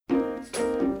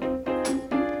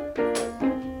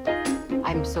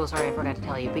I'm so sorry I forgot to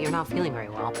tell you, but you're not feeling very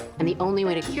well. And the only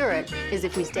way to cure it is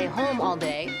if we stay home all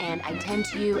day and I tend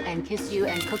to you and kiss you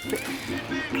and cook for...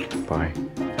 Bye.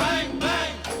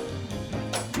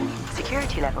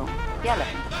 Security level, yellow.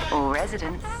 All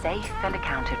residents safe and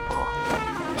accounted for.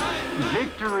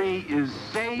 Victory is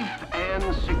safe and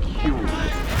secure.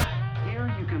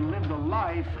 Here you can live the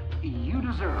life you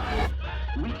deserve.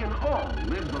 We can all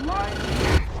live the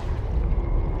life...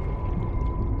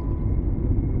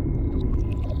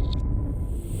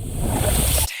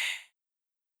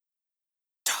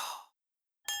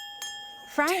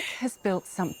 Frank has built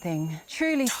something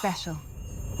truly special.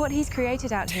 What he's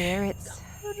created out here,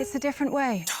 it's a different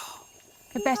way.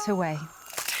 A better way.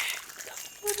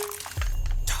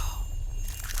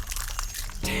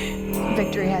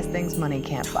 Victory has things money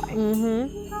can't buy.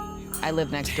 I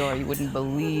live next door. You wouldn't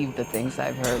believe the things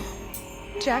I've heard.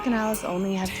 Jack and Alice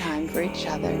only have time for each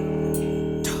other.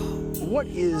 What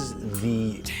is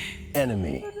the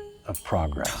enemy of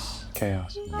progress?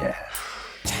 Chaos. Yeah.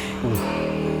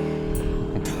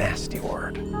 Nasty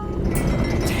word.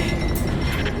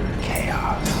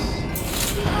 Chaos.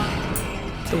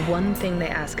 The one thing they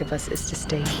ask of us is to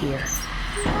stay here,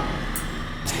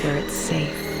 where it's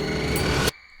safe.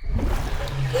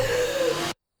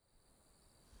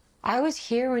 I was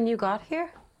here when you got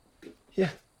here? Yeah.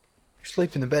 You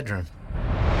sleep in the bedroom.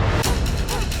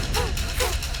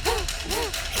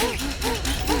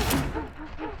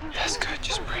 That's good.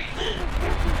 Just breathe.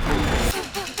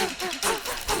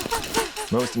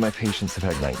 Most of my patients have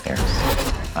had nightmares.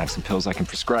 I have some pills I can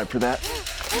prescribe for that.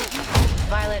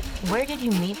 Violet, where did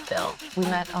you meet Bill? We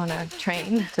met on a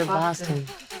train To Boston.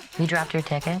 You dropped your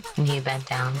ticket, and he bent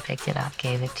down, picked it up,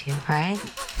 gave it to you, right?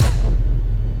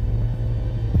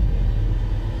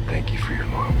 Thank you for your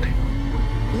loyalty.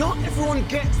 Not everyone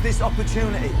gets this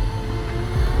opportunity.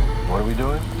 What are we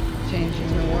doing? Changing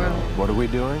the world. What are we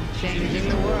doing? Changing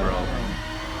the world.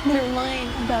 They're lying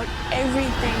about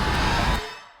everything.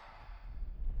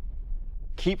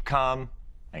 Keep calm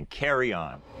and carry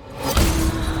on.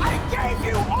 I gave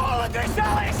you all of this,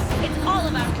 Alice! It's all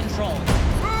about control.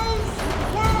 Whose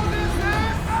world is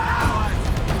this? Ours!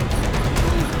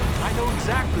 I know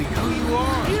exactly who you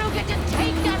are. You don't get to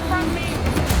take that from me!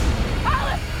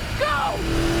 Alice, go!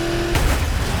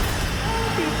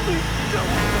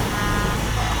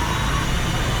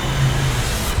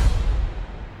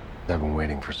 I've been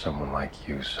waiting for someone like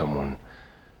you, someone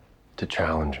to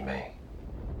challenge me.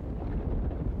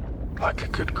 Like a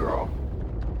good girl.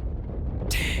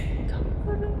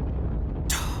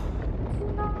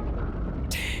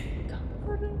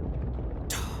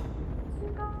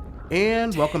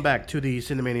 And welcome back to the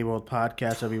Cinemania World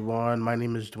Podcast, everyone. My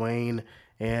name is Dwayne,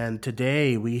 and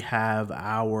today we have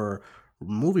our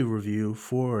movie review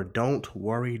for Don't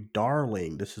Worry,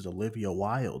 Darling. This is Olivia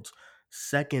Wilde's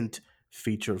second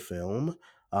feature film.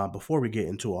 Before we get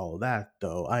into all of that,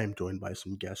 though, I am joined by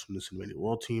some guests from the Cinemania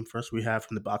World team. First, we have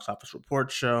from the Box Office Report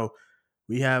Show,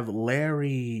 we have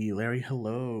Larry. Larry,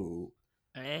 hello.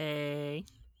 Hey.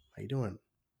 How you doing?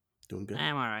 Doing good?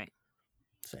 I'm all right.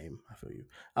 Same, I feel you.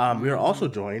 We are also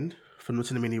joined from the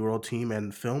Cinemania World team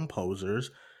and film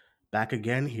posers. Back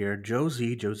again here,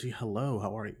 Josie. Josie, hello.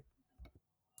 How are you?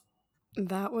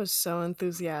 That was so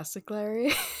enthusiastic,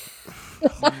 Larry.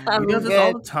 We do this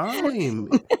all the time.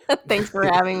 Thanks for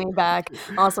having me back.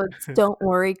 Also, don't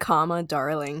worry, comma,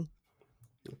 darling.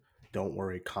 Don't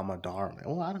worry, comma, darling.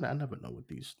 Well, I never know what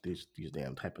these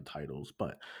damn type of titles,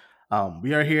 but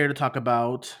we are here to talk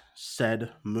about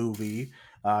said movie,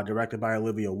 directed by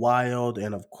Olivia Wilde,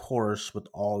 and of course, with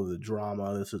all of the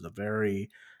drama, this is a very,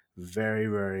 very,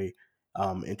 very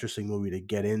interesting movie to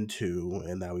get into,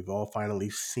 and that we've all finally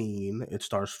seen. It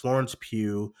stars Florence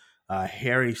Pugh,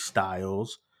 Harry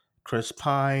Styles, Chris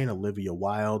Pine, Olivia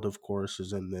Wilde, of course,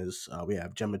 is in this. We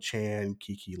have Gemma Chan,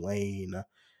 Kiki Lane,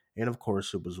 and of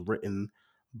course, it was written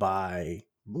by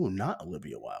not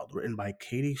Olivia Wilde, written by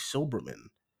Katie Silberman.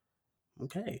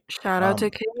 Okay. Shout out to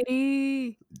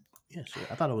Katie. Yeah, sure.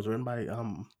 I thought it was written by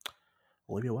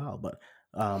Olivia Wilde, but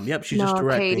yep, she's just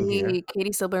directing here.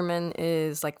 Katie Silberman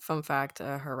is, like, fun fact,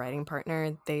 her writing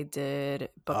partner. They did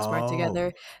Booksmart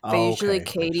together. But usually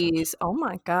okay. Katie's, oh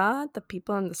my God, the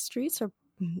people in the streets are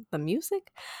the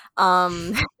music. I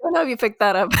don't know if you picked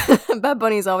that up. Bad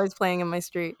Bunny's always playing in my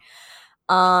street.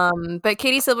 But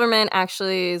Katie Silberman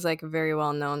actually is, like, very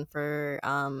well known for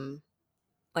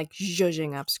like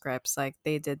zhuzhing up scripts. Like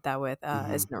they did that with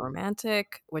Isn't It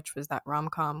Romantic, which was that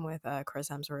rom-com with Chris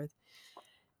Hemsworth.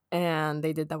 And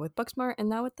they did that with Booksmart and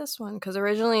now with this one. Because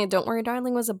originally Don't Worry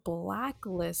Darling was a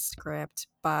blacklist script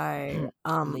by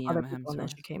other Liam people, and then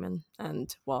Hemsworth. she came in.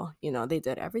 And, well, they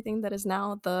did everything that is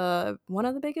now one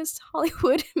of the biggest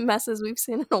Hollywood messes we've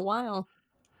seen in a while.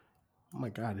 Oh my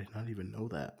god, I did not even know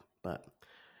that. But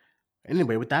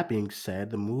anyway, with that being said,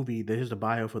 the movie, there's the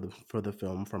bio for the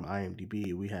film from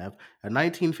IMDb. We have a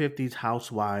 1950s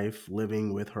housewife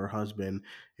living with her husband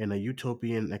in a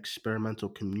utopian experimental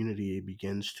community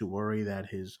begins to worry that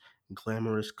his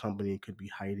glamorous company could be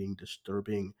hiding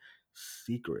disturbing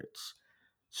secrets.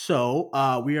 So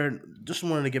we are just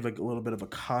wanted to give a little bit of a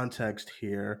context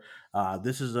here.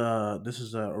 This is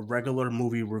a regular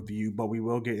movie review, but we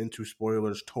will get into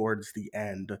spoilers towards the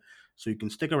end. So you can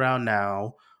stick around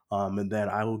now, and then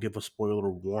I will give a spoiler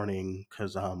warning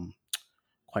because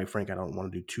quite frank, I don't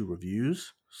want to do two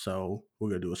reviews. So we're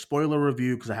gonna do a spoiler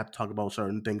review because I have to talk about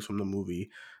certain things from the movie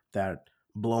that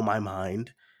blow my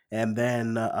mind. And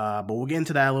then, but we'll get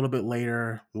into that a little bit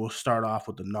later. We'll start off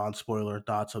with the non-spoiler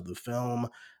thoughts of the film.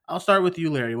 I'll start with you,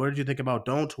 Larry. What did you think about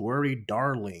Don't Worry,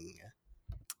 Darling?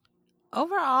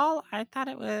 Overall, I thought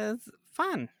it was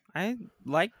fun. I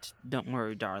liked Don't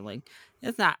Worry, Darling.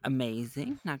 It's not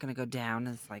amazing. Not going to go down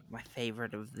as like my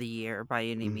favorite of the year by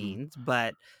any means,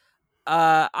 but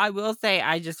I will say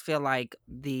I just feel like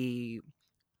the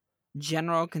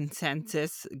general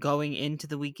consensus going into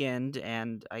the weekend,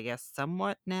 and I guess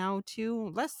somewhat now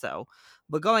too, less so,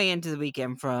 but going into the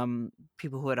weekend from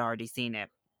people who had already seen it,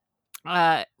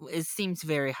 it seems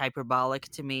very hyperbolic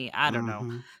to me. I don't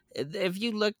know. If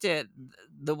you looked at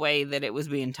the way that it was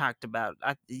being talked about,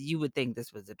 you would think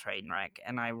this was a train wreck,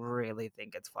 and I really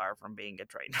think it's far from being a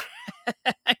train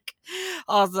wreck.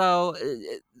 Also,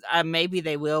 maybe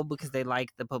they will because they like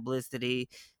the publicity.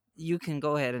 You can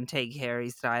go ahead and take Harry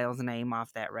Styles' name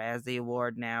off that Razzie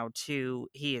Award now, too.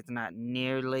 He is not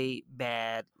nearly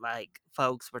bad like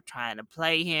folks were trying to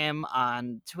play him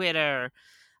on Twitter.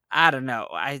 I don't know.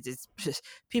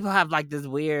 People have like this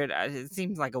weird, it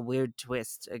seems like a weird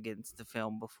twist against the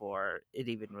film before it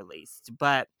even released.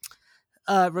 But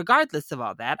regardless of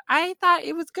all that, I thought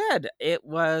it was good. It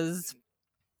was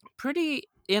pretty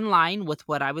in line with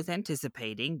what I was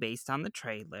anticipating based on the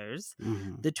trailers.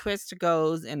 The twist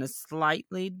goes in a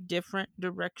slightly different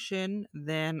direction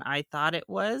than I thought it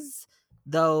was,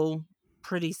 though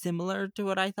pretty similar to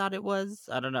what I thought it was.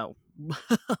 I don't know.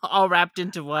 All wrapped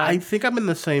into one. I think I'm in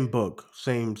the same book,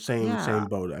 same Yeah.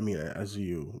 boat. I mean, as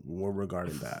you were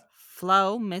regarding that.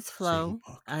 Miss Flo,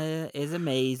 is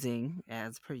amazing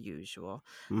as per usual.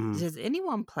 Does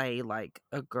anyone play like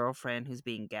a girlfriend who's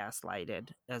being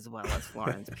gaslighted as well as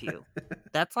Florence Pugh?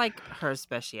 That's like her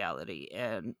speciality,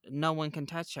 and no one can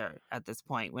touch her at this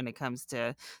point when it comes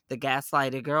to the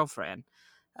gaslighted girlfriend.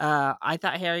 I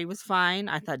thought Harry was fine.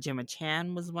 I thought Gemma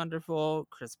Chan was wonderful.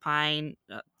 Chris Pine,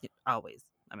 always.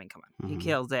 I mean, come on, he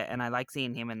kills it, and I like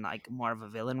seeing him in like more of a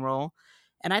villain role.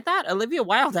 And I thought Olivia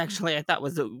Wilde actually, I thought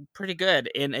was pretty good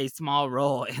in a small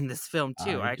role in this film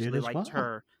too. I actually liked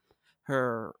her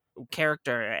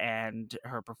character and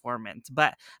her performance,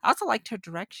 but I also liked her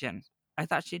direction. I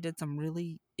thought she did some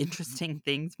really interesting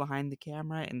things behind the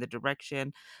camera in the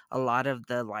direction. A lot of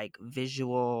the like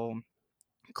visual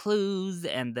clues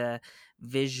and the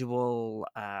visual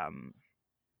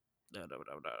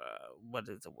what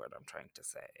is the word I'm trying to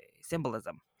say?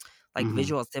 Symbolism. Like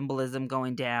visual symbolism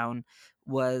going down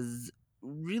was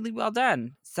really well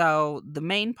done. So the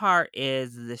main part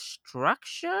is the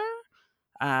structure,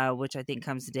 which I think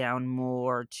comes down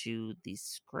more to the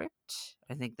script.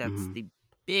 I think that's the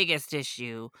biggest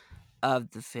issue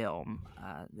of the film.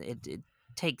 It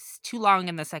takes too long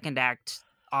in the second act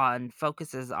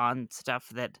focuses on stuff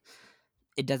that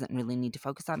it doesn't really need to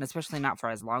focus on, especially not for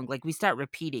as long. Like we start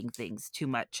repeating things too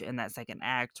much in that second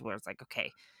act where it's like,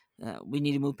 okay, we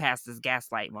need to move past this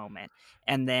gaslight moment.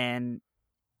 And then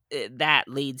that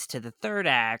leads to the third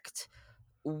act.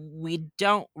 We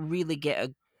don't really get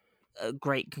a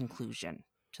great conclusion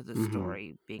to the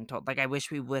story being told. Like I wish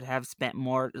we would have spent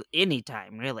any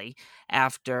time really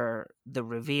after the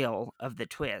reveal of the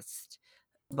twist,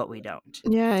 but we don't.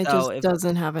 Yeah, it just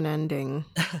doesn't have an ending.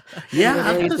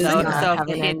 Yeah, It really does not So have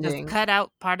if an they had just ending. cut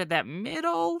out part of that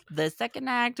middle, the second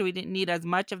act, we didn't need as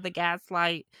much of the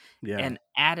gaslight, and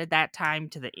added that time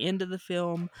to the end of the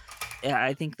film,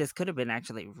 I think this could have been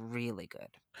actually really good.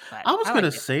 But I was I gonna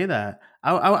liked it. say that.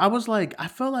 I was like, I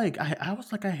felt like I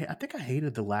was like, I think I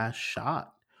hated the last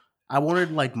shot. I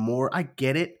wanted like more. I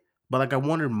get it, but like I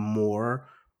wanted more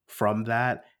from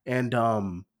that. And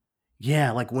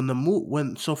yeah, like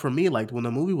so for me, like when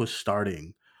the movie was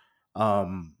starting,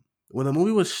 and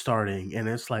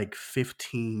it's like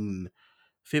 15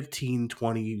 15,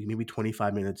 20, maybe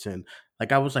 25 minutes in,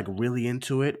 like I was like really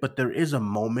into it, but there is a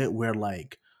moment where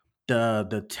like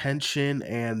the tension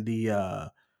and the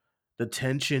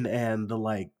tension and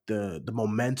the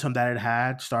momentum that it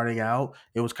had starting out,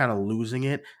 it was kind of losing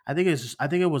it. I think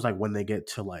it was like when they get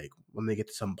to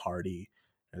some party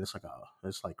and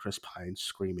it's like Chris Pine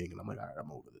screaming and I'm like, all right,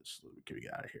 I'm over this. Can we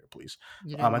get out of here, please?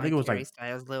 You didn't I think like it was Harry like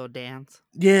Styles' little dance?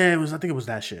 yeah, it was. I think it was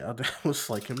that shit. I was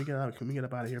like, can we get out? Can we get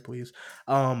up out of here, please?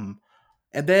 And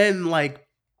then like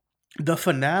the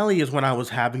finale is when I was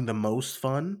having the most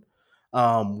fun.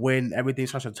 When everything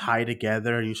starts to tie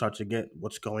together and you start to get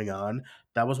what's going on.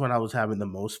 That was when I was having the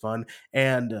most fun.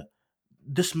 And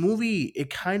this movie, it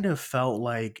kind of felt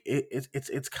like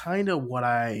it's kind of what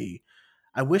I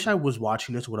wish I was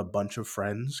watching this with a bunch of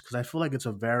friends because I feel like it's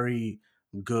a very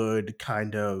good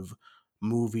kind of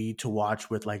movie to watch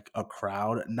with like a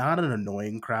crowd, not an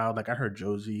annoying crowd. Like I heard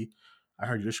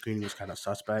your screening was kind of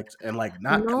suspect, and like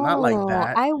not like No,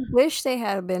 that. I wish they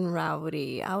had been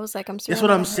rowdy. I was like, I'm That's what surrounded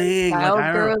by I'm Harry saying. Like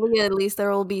Styles girly. At least there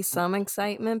will be some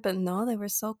excitement. But no, they were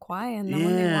so quiet. And then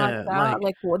when they walked yeah, out,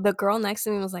 like the girl next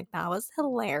to me was like, "That was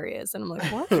hilarious," and I'm like,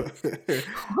 "What?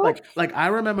 What?" like I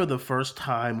remember the first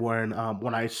time when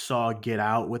I saw Get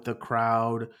Out with the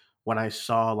crowd, when I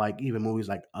saw like even movies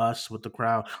like Us with the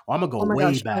crowd. Oh, I'm gonna go Oh my way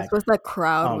gosh, us back. with the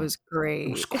crowd was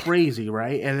It was great. crazy,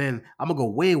 right? And then I'm gonna go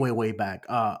way, way, way back.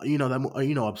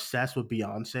 Obsessed with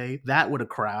Beyonce. That with a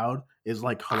crowd is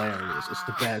like hilarious. It's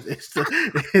the best.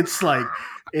 It's like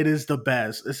it is the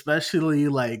best, especially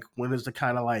like when it's the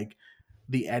kind of like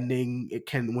the ending. It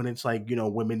can when it's like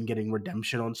women getting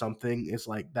redemption on something. It's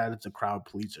like that. It's a crowd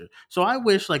pleaser. So I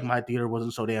wish like my theater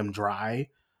wasn't so damn dry.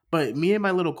 But me in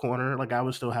my little corner, like I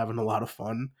was still having a lot of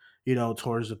fun.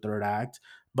 Towards the third act.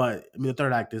 But I mean, the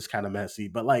third act is kind of messy.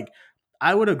 But like,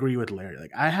 I would agree with Larry.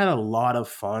 Like, I had a lot of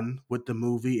fun with the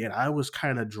movie, and I was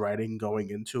kind of dreading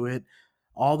going into it.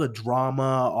 All the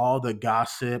drama, all the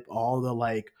gossip, all the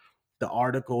like, the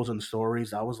articles and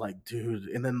stories. I was like, dude.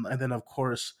 And then of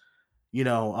course, you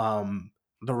know, um,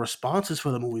 the responses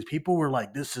for the movies. People were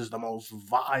like, "This is the most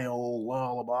vile,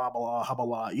 blah blah blah blah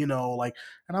blah blah." Like,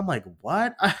 and I'm like,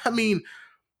 what? I mean,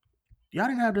 y'all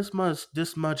didn't have this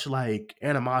much like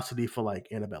animosity for like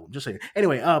Annabelle. Just saying.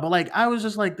 Anyway, but like I was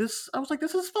just like this. I was like,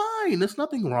 this is fine. There's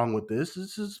nothing wrong with this.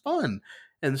 This is fun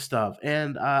and stuff.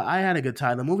 And I had a good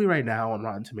time. The movie right now on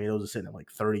Rotten Tomatoes is sitting at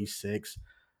like 36.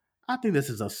 I think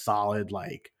this is a solid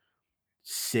like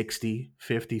 60,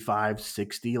 55,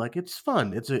 60. Like it's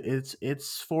fun.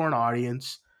 It's for an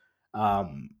audience.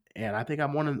 And I think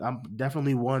I'm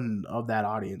definitely one of that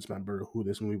audience member who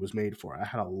this movie was made for. I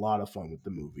had a lot of fun with the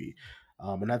movie.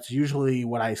 And that's usually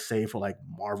what I say for like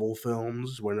Marvel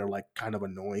films when they're like kind of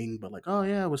annoying, but like, oh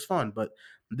yeah, it was fun. But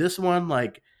this one,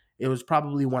 like, it was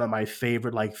probably one of my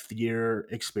favorite like theater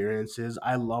experiences.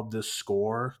 I love the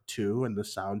score too and the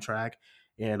soundtrack.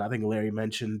 And I think Larry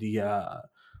mentioned the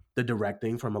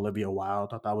directing from Olivia Wilde.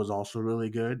 I thought that was also really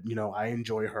good. I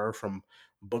enjoy her from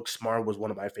Booksmart was one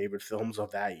of my favorite films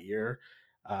of that year.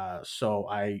 So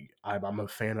I'm a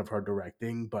fan of her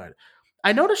directing, but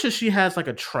I noticed that she has like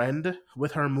a trend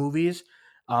with her movies.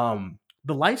 The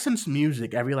licensed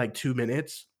music every like 2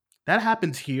 minutes. That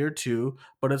happens here too,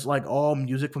 but it's like all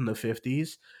music from the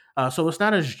 50s. So it's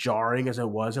not as jarring as it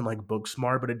was in like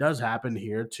Booksmart, but it does happen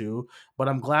here too. But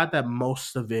I'm glad that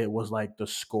most of it was like the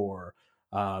score,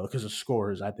 because the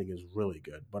score I think is really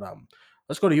good. But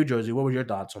let's go to you, Josie. What were your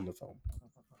thoughts on the film?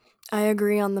 I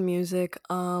agree on the music.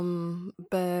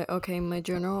 But okay, my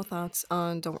general thoughts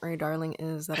on Don't Worry Darling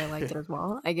is that I liked it as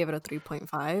well. I gave it a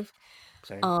 3.5.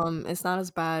 Same. It's not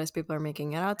as bad as people are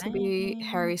making it out to be. Dang.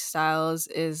 Harry Styles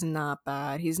is not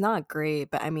bad. He's not great,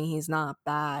 but I mean, he's not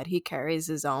bad. He carries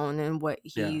his own and what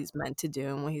Yeah. he's meant to do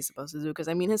and what he's supposed to do. Because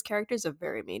I mean, his character's a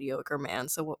very mediocre man,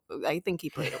 so I think he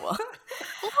played it well.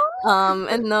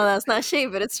 And no, that's not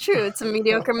shade, but it's true. It's a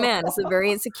mediocre man. It's a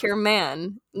very insecure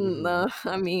man. No,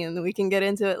 I mean, we can get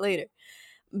into it later.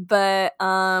 But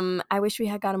I wish we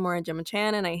had gotten more of Gemma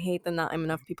Chan, and I hate that not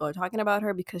enough people are talking about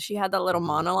her because she had that little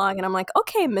monologue, and I'm like,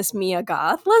 okay, Miss Mia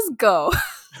Goth, let's go.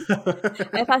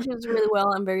 I thought she was really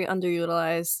well and very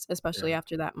underutilized, especially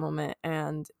after that moment.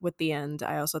 And with the end,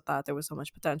 I also thought there was so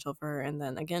much potential for her, and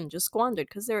then again, just squandered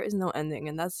because there is no ending,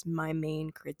 and that's my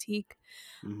main critique.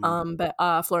 But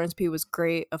Florence Pugh was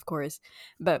great, of course.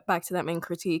 But back to that main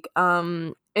critique.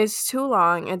 It's too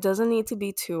long. It doesn't need to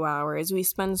be 2 hours. We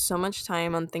spend so much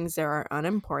time on things that are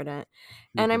unimportant.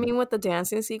 And I mean, with the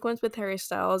dancing sequence with Harry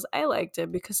Styles, I liked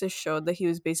it because it showed that he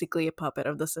was basically a puppet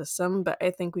of the system. But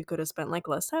I think we could have spent like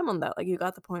less time on that. Like, you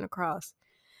got the point across.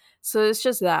 So it's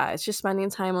just that. It's just spending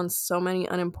time on so many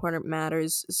unimportant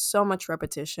matters, so much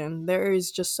repetition. There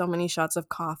is just so many shots of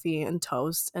coffee and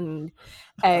toast and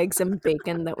eggs and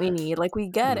bacon that we need. Like, we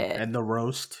get it. And the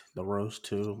roast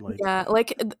too. Like, Yeah,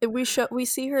 like we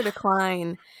see her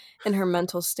decline in her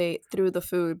mental state through the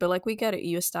food, but like we get it.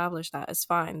 You establish that it's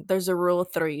fine. There's a rule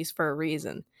of threes for a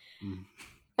reason.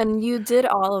 And you did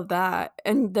all of that,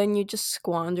 and then you just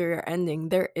squander your ending.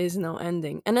 There is no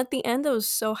ending. And at the end, it was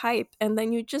so hype. And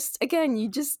then you just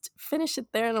finish it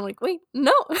there. And I'm like, wait,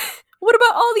 no. What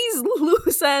about all these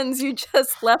loose ends you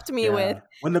just left me with?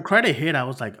 When the credit hit, I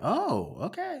was like, oh,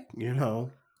 okay.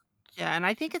 Yeah, and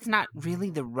I think it's not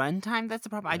really the runtime that's the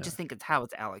problem. I just think it's how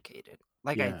it's allocated.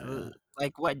 Like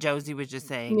like what Josie was just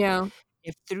saying. Yeah.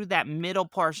 If through that middle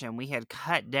portion we had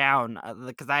cut down,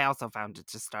 because I also found it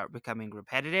to start becoming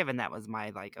repetitive, and that was my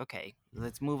like, okay,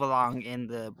 let's move along in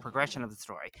the progression of the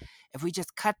story. If we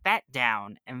just cut that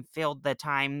down and filled the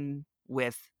time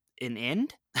with an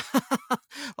end,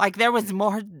 like there was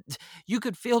more, you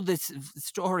could fill this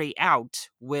story out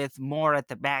with more at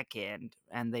the back end,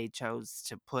 and they chose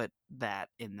to put that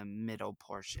in the middle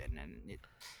portion,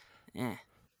 and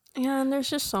Yeah, and there's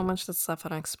just so much that's left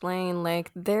unexplained.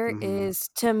 Like,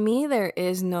 to me, there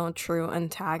is no true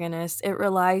antagonist. It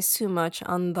relies too much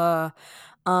on the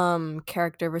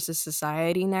character versus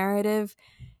society narrative.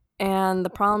 And the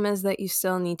problem is that you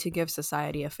still need to give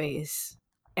society a face.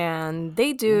 And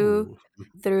they do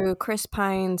through Chris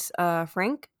Pine's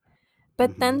Frank.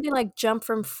 But then they like jump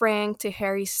from Frank to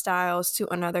Harry Styles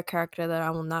to another character that I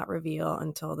will not reveal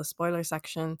until the spoiler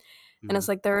section. And it's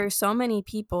like there are so many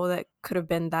people that could have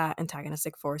been that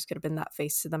antagonistic force, could have been that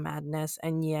face to the madness,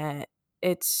 and yet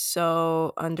it's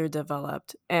so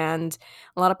underdeveloped. And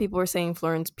a lot of people were saying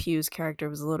Florence Pugh's character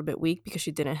was a little bit weak because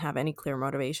she didn't have any clear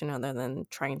motivation other than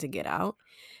trying to get out.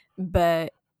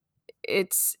 But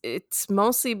it's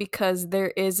mostly because there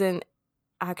isn't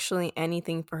actually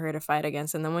anything for her to fight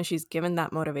against. And then when she's given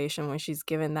that motivation, when she's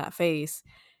given that face,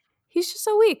 he's just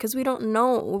so weak because we don't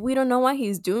know why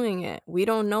he's doing it. We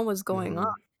don't know what's going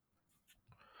on.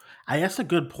 I guess a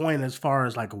good point as far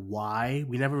as like why.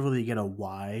 We never really get a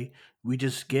why. We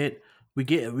just get a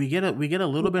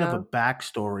little bit of a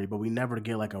backstory, but we never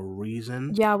get like a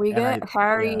reason. Yeah, we get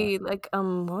Harry, like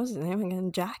what was his name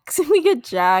again? Jax. We get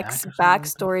Jack's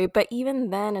backstory, but even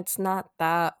then it's not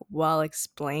that well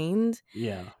explained.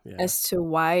 Yeah. As to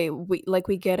why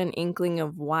we get an inkling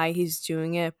of why he's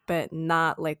doing it, but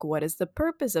not like what is the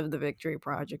purpose of the Victory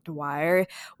Project? Why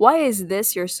is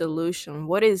this your solution?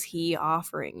 What is he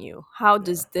offering you? How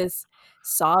does this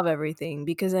solve everything?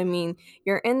 Because I mean,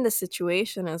 you're in the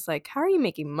situation, it's like, how are you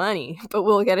making money? But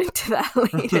we'll get into that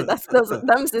later.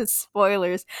 Them's the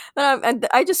spoilers. And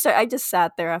I just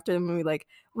sat there after the movie like,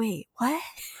 wait, what?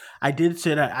 I did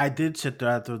sit there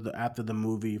after the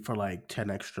movie for like 10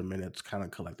 extra minutes, kind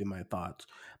of collecting my thoughts.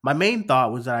 My main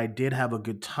thought was that I did have a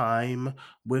good time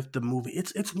with the movie.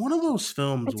 It's one of those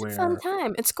films It's where a fun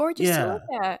time. It's gorgeous to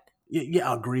look at.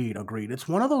 Yeah, agreed. It's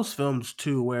one of those films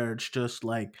too where it's just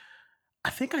like, I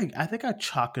think I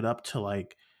chalk it up to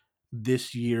like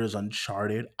this year's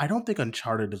Uncharted. I don't think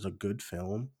Uncharted is a good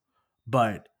film,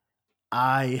 but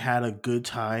I had a good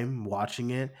time watching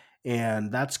it,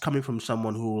 and that's coming from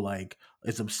someone who like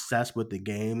is obsessed with the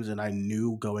games, and I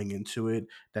knew going into it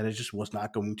that it just was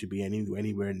not going to be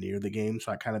anywhere near the game,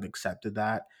 so I kind of accepted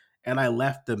that. And I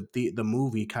left the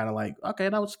movie kind of like, okay,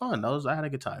 that was fun. I had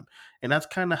a good time. And that's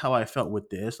kind of how I felt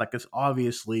with this. Like, it's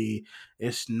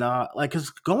not like, because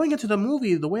going into the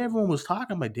movie, the way everyone was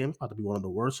talking, I'm like, damn, it's about to be one of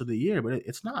the worst of the year, but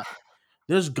it's not.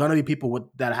 There's gonna be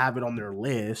people that have it on their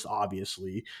list,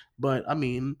 obviously, but I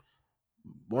mean,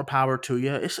 more power to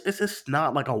you. It's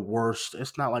not like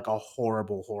it's not like a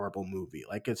horrible movie.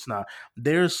 Like, it's not.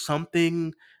 There's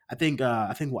something. I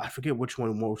forget which one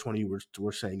of you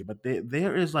were saying it, but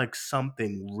there is like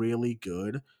something really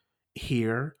good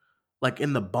here, like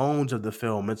in the bones of the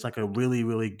film. It's like a really,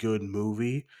 really good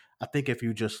movie. I think if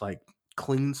you just like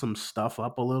clean some stuff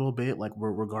up a little bit, like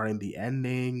regarding the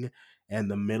ending and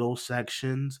the middle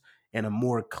sections, and a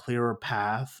more clearer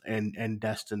path and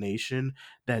destination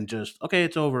than just, okay,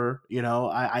 it's over.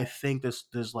 I think this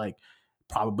like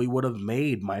probably would have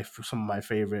made some of my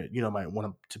favorite,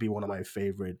 to be one of my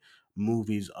favorite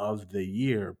movies of the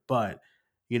year. But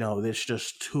there's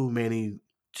just too many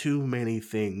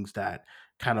things that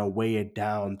kind of weigh it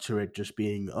down to it just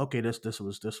being okay. This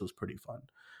was pretty fun.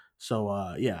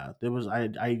 So yeah, there was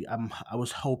I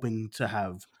was hoping to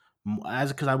have,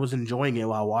 because I was enjoying it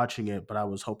while watching it, but I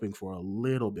was hoping for a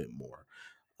little bit more.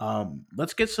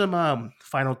 Let's get some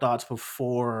final thoughts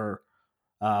before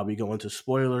we go into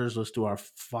spoilers. Let's do our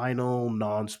final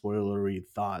non-spoilery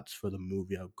thoughts for the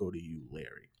movie. I'll go to you,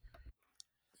 Larry.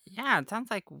 Yeah, it sounds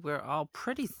like we're all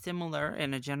pretty similar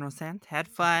in a general sense. Had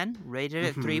fun. Rated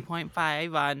at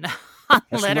 3.5 on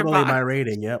That's literally my Letterboxd.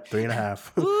 rating. Yep,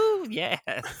 3.5. Ooh, yes.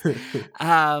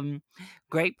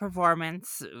 Great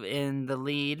performance in the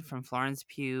lead from Florence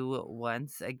Pugh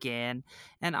once again.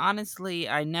 And honestly,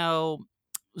 I know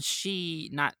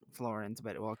not Florence,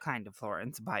 but well, kind of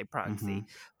Florence by proxy,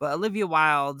 but Olivia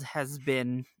Wilde has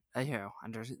been,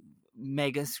 under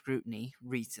mega scrutiny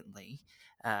recently.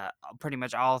 Pretty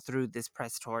much all through this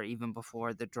press tour, even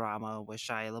before the drama with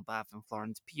Shia LaBeouf and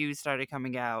Florence Pugh started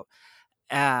coming out.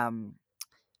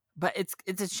 But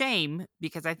it's a shame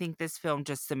because I think this film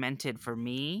just cemented for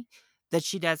me that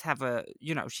she does have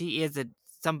she is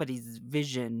somebody's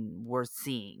vision worth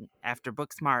seeing after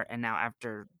Booksmart and now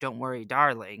after Don't Worry,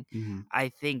 Darling. I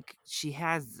think she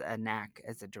has a knack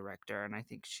as a director, and I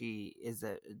think she is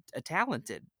a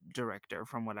talented director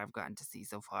from what I've gotten to see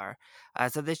so far.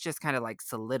 So this just kind of like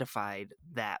solidified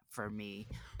that for me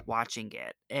watching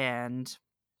it. And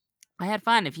I had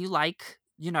fun. If you like,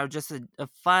 just a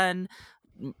fun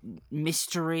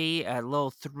mystery, a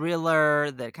little thriller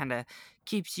that kind of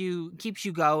keeps you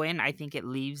going, I think it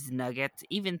leaves nuggets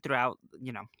even throughout.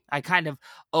 I kind of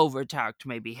over talked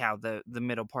maybe how the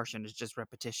middle portion is just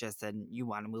repetitious and you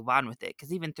want to move on with it,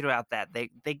 because even throughout that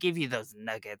they give you those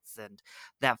nuggets and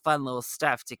that fun little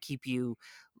stuff to keep you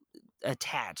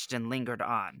attached and lingered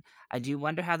on. I do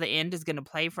wonder how the end is going to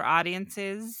play for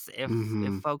audiences,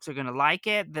 if folks are going to like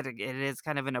it, that it is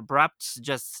kind of an abrupt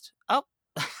just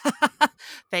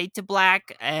fade to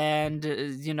black, and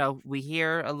we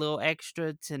hear a little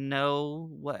extra to know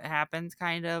what happens,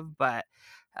 kind of. But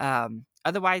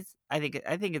otherwise, I think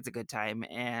it's a good time,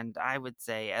 and I would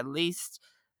say at least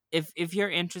if you're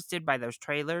interested by those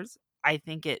trailers, I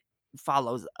think it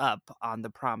follows up on the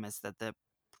promise that the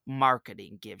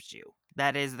marketing gives you.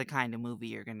 That is the kind of movie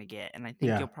you're going to get, and I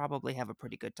think you'll probably have a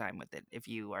pretty good time with it if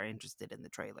you are interested in the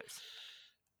trailers.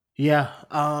 Yeah.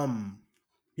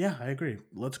 Yeah, I agree.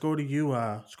 Let's go to you.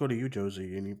 Let's go to you,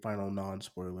 Josie. Any final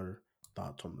non-spoiler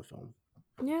thoughts on the film?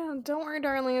 Yeah, Don't Worry,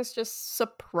 Darling is just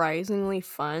surprisingly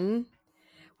fun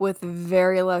with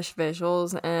very lush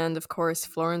visuals, and of course,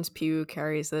 Florence Pugh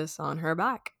carries this on her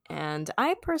back. And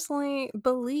I personally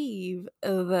believe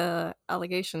the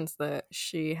allegations that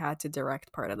she had to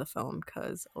direct part of the film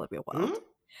because Olivia Wilde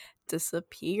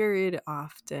disappeared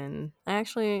often. I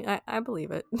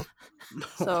believe it.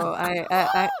 So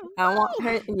I want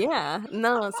her. Yeah,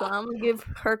 no. So I'm gonna give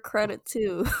her credit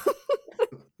too.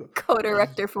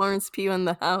 Co-director Florence Pugh in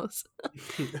the house.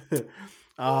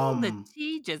 The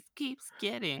tea just keeps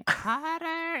getting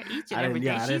hotter each and every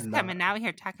day. She's coming out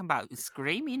here talking about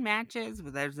screaming matches.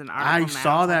 There's an article. I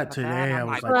saw that today. I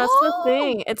was like, that's the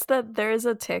thing. It's that there's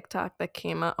a TikTok that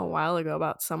came out a while ago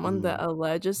about someone that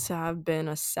alleges to have been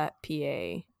a set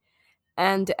PA.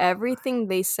 And everything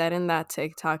they said in that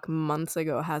TikTok months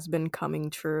ago has been coming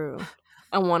true.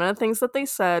 And one of the things that they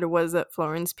said was that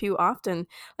Florence Pugh often,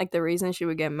 like the reason she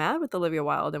would get mad with Olivia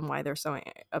Wilde and why they're so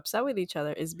upset with each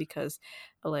other is because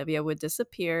Olivia would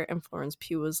disappear and Florence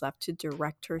Pugh was left to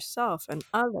direct herself and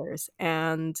others.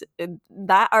 And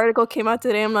that article came out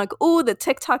today. I'm like, ooh, the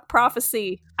TikTok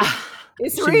prophecy.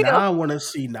 It's real. Now I want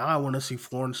to see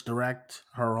Florence direct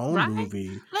her own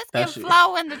movie. Let's get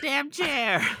Flo in the damn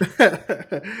chair.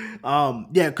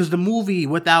 Yeah, because the movie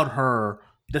without her,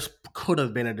 this could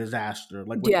have been a disaster.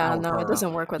 Like, her, it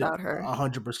doesn't work without her.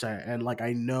 100%. And like,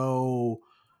 I know,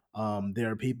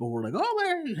 there are people who are like,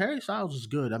 "Oh, Harry Styles is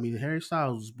good." I mean, Harry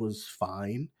Styles was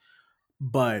fine,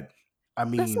 but I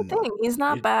mean, that's the thing. He's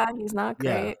not bad. He's not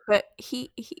great, but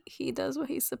he does what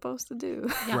he's supposed to do.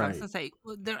 Yeah, I was gonna say.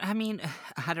 I mean,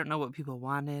 I don't know what people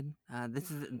wanted. This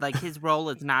is like his role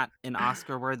is not an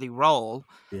Oscar-worthy role.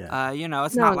 Yeah,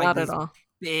 it's not like this at all.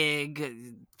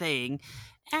 Big thing,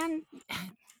 and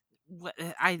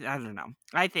I don't know.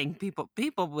 I think people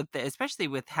with especially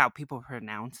with how people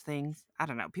pronounce things, I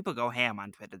don't know. People go ham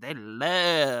on Twitter. They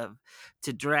love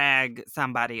to drag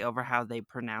somebody over how they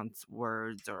pronounce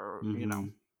words or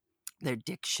their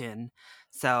diction.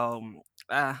 So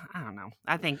I don't know.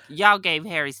 I think y'all gave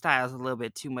Harry Styles a little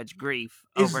bit too much grief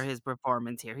over his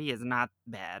performance here. He is not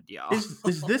bad, y'all.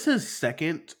 Is this his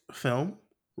second film?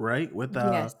 Right? With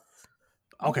yes.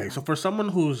 Okay, so for someone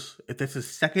if this is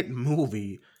his second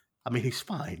movie, I mean, he's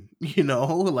fine.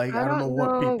 Like I don't know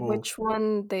what people. Which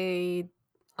one they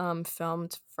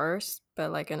filmed first,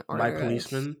 but like in order. My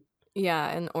Policeman.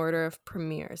 In order of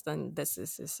premieres, then this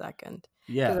is his second.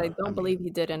 Yeah, because I don't believe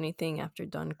he did anything after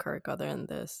Dunkirk other than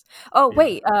this. Oh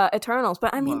wait, Eternals,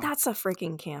 but I mean that's a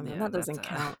freaking cameo. That doesn't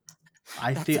count.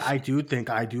 I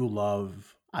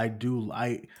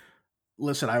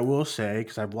listen, I will say,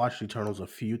 because I've watched Eternals a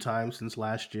few times since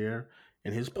last year,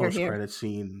 and his Here, post here. credit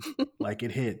scene, like it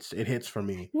hits for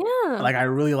me. Yeah. Like I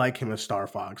really like him as Star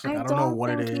Fox. Like I I don't know don't what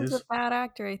it think he's a is. bad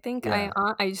actor. I think Yeah.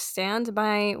 I stand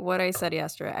by what I said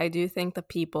yesterday. I do think the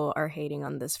people are hating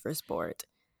on this for sport.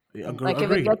 Like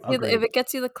Agreed. if it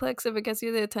gets you the clicks, if it gets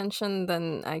you the attention,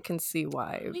 then I can see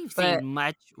why. We've But seen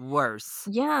much worse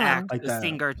yeah, Like that.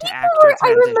 singer to people actor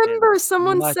I remember transitions.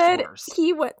 someone Much said worse.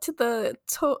 he went to the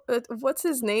what's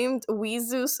his name,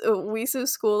 Wizu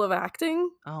School of Acting.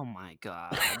 Oh my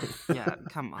god. Yeah,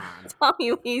 come on.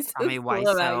 Tommy Wiseau Tommy School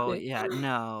of Wiseau. Acting. Yeah,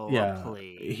 no, Yeah,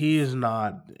 please. he is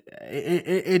not.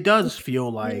 It does feel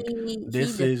like He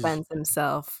this is. defends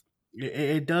himself.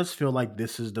 It does feel like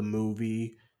this is the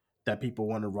movie that people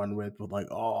want to run with like,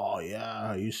 oh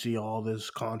yeah, you see all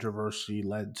this controversy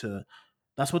led to.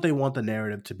 That's what they want the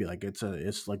narrative to be like.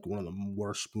 It's like one of the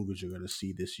worst movies you're gonna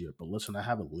see this year. But listen, I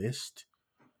have a list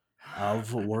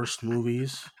of worst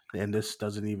movies, and this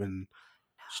doesn't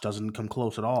come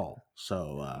close at all.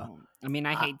 So I mean,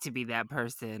 I hate to be that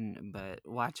person, but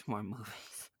watch more movies.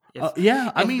 yeah,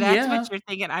 I If mean, that's yeah. what you're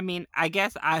thinking, I mean, I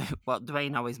guess well,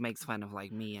 Dwayne always makes fun of like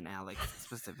me and Alex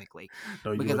specifically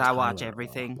No, you because and I watch Tyler are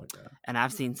everything, like that. and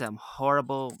I've seen some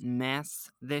horrible mess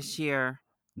this year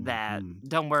that Mhm.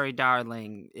 Don't Worry,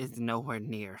 Darling is nowhere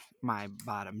near my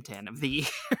bottom 10 of the year.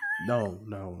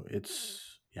 No,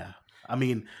 it's yeah. I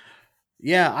mean,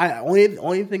 yeah. I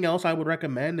only thing else I would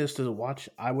recommend is to watch.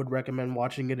 I would recommend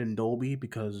watching it in Dolby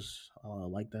because I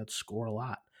like that score a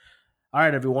lot. All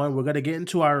right, everyone, we're gonna get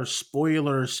into our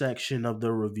spoiler section of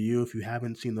the review. If you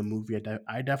haven't seen the movie,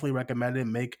 I definitely recommend it.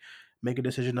 Make a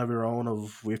decision of your own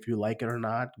of if you like it or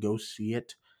not. Go see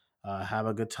it. Have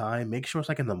a good time. Make sure it's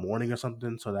like in the morning or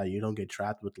something, so that you don't get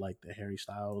trapped with like the Harry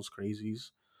Styles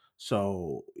crazies.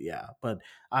 So yeah, but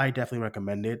I definitely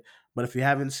recommend it. But if you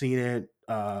haven't seen it,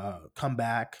 come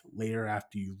back later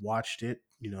after you've watched it.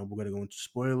 We're gonna go into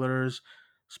spoilers.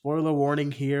 Spoiler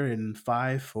warning here in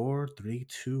 5, 4, 3,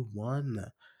 2, 1.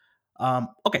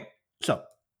 Okay, so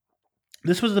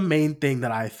this was the main thing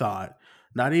that I thought.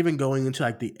 Not even going into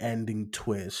like the ending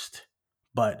twist,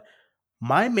 but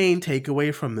my main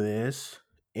takeaway from this,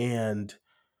 and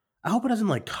I hope it doesn't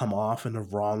like come off in the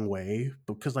wrong way,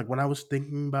 because like when I was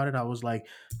thinking about it, I was like,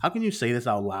 how can you say this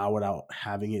out loud without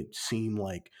having it seem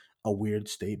like a weird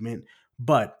statement?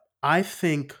 But I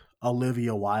think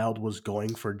Olivia Wilde was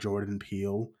going for Jordan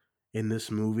Peele in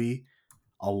this movie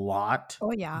a lot.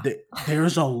 Oh yeah.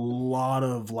 There's a lot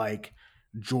of like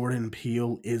Jordan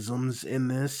Peele isms in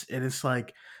this, and it's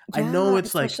like I know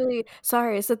it's like especially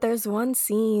sorry, so there's one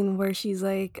scene where she's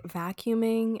like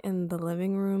vacuuming in the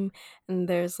living room, and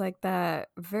there's like that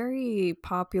very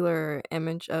popular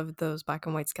image of those black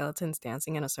and white skeletons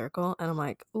dancing in a circle, and I'm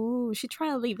like, ooh, she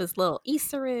trying to leave us little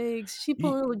Easter eggs. She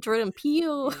pulling with Jordan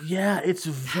Peele. Yeah, it's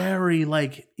very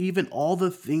like even all the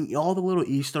little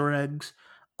Easter eggs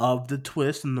of the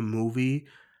twist in the movie.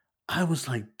 I was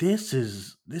like, this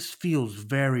feels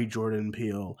very Jordan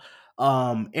Peele.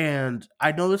 And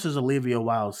I know this is Olivia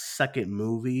Wilde's second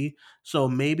movie, so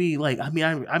maybe like I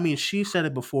mean she said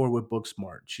it before with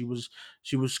Booksmart. She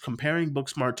was comparing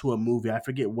Booksmart to a movie. I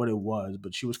forget what it was,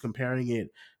 but she was comparing it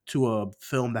to a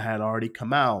film that had already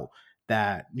come out.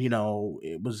 That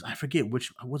it was, I forget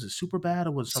which was it, Superbad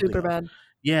or was something else? Superbad.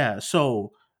 Yeah,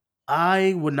 so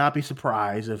I would not be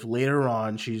surprised if later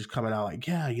on she's coming out like,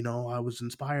 yeah, I was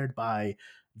inspired by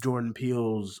Jordan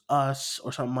Peele's Us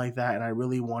or something like that, and I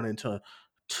really wanted to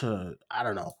I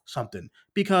don't know, something.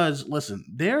 Because listen,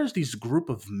 there's these group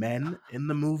of men in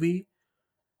the movie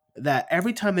that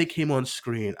every time they came on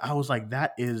screen, I was like,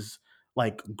 that is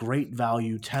like great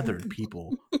value tethered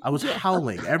people. I was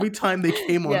howling every time they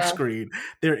came on screen.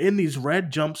 They're in these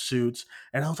red jumpsuits,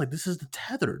 and I was like, this is the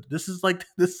tethered. This is like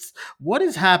this. What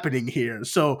is happening here?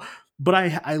 So, but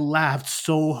I laughed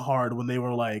so hard when they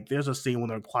were like, there's a scene when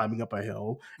they're climbing up a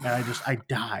hill, and I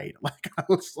died. Like I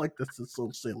was like, this is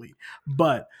so silly.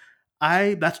 But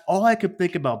that's all I could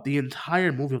think about the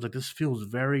entire movie. I was like, this feels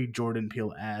very Jordan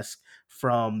Peele-esque,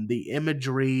 from the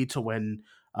imagery to when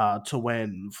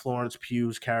Florence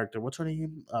Pugh's character, what's her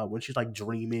name? When she's like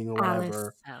dreaming or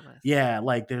whatever. Alice. Yeah,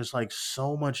 like there's like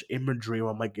so much imagery where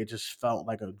I'm like, it just felt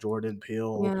like a Jordan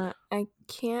Peele. Yeah, I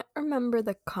can't remember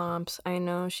the comps. I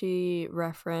know she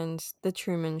referenced The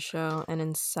Truman Show and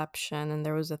Inception, and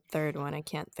there was a third one I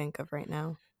can't think of right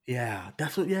now. Yeah,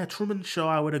 Truman Show,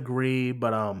 I would agree,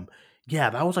 but yeah,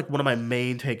 that was like one of my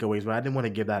main takeaways, but I didn't want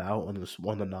to give that out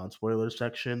on the non-spoiler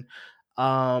section.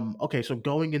 Okay, so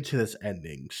going into this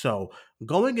ending. So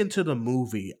going into the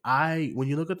movie, when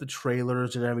you look at the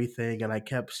trailers and everything, and I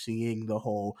kept seeing the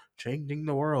whole changing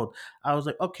the world, I was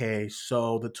like, okay,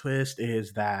 so the twist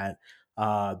is that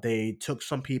they took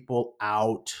some people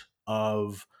out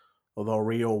of the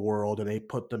real world and they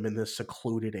put them in this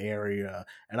secluded area.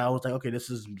 And I was like, okay, this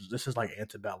is like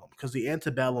Antebellum. Because the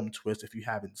Antebellum twist, if you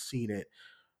haven't seen it,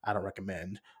 I don't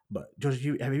recommend. But George,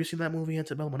 have you seen that movie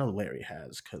Antebellum? I know Larry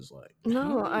has, because like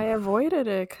No, I avoided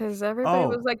it because everybody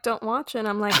was oh like, "Don't watch it."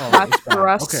 I'm like, oh "I it's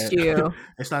bad. Okay, trust you."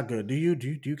 it's not good. Do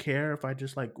you care if I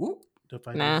just like whoop if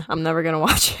I Nah, just I'm never gonna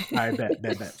watch I it.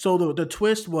 bet. So the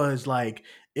twist was like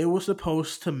it was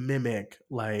supposed to mimic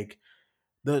like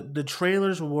the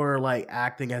trailers were like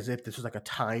acting as if this was like a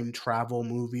time travel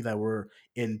movie that were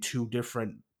in two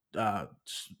different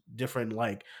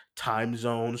like time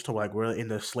zones to like we're in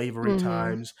the slavery hmm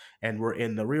times and we're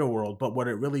in the real world. But what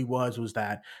it really was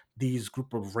that these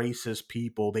group of racist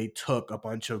people, they took a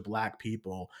bunch of black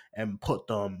people and put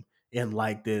them in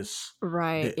like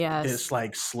Right. Yes. this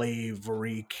like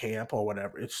slavery camp or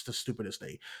whatever. It's the stupidest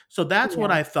thing. So that's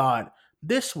what Yeah. I thought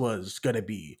this was gonna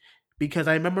be, because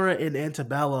I remember in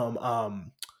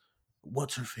Antebellum,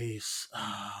 what's her face?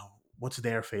 What's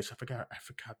their face? I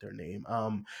forgot their name.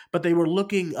 But they were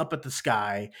looking up at the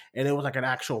sky, and it was like an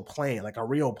actual plane, like a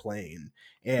real plane,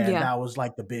 and Yeah. that was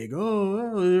like the big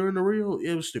they're in the real.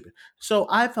 It was stupid. So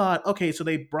I thought, okay, so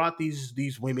they brought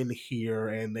these women here,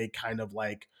 and they kind of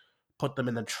like put them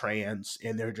in a trance,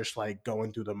 and they're just like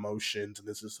going through the motions, and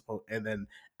and then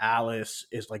Alice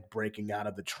is like breaking out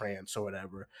of the trance or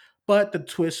whatever. But the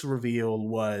twist reveal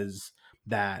was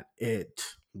that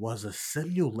it was a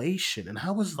simulation, and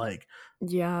I was like,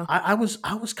 Yeah. I was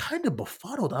kind of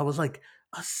befuddled. I was like,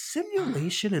 a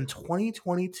simulation in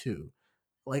 2022.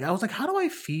 Like I was like, how do I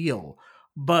feel?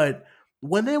 But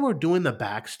when they were doing the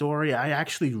backstory, I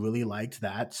actually really liked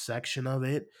that section of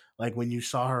it. Like when you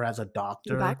saw her as a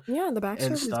doctor The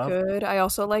and backstory was stuff. good. I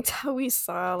also liked how we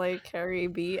saw like Carrie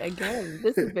B again.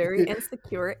 This very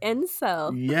insecure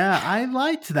incel. Yeah, I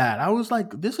liked that. I was like,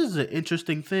 this is an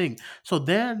interesting thing. So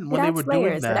then It when they adds were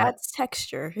doing layers. It that, adds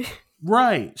texture.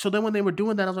 right. So then when they were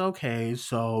doing that, I was like, okay,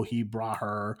 so he brought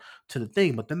her to the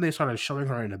thing, but then they started showing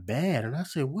her in a bed, and I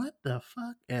said, what the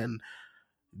fuck? And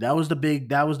that was the big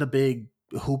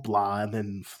hoopla, and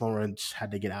then Florence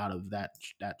had to get out of that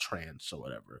trance or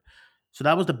whatever. So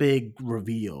that was the big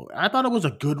reveal. I thought it was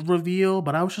a good reveal,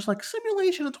 but I was just like,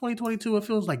 simulation in 2022, it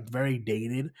feels like very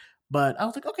dated. But I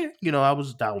was like, okay, I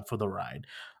was down for the ride.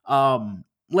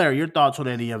 Larry, your thoughts on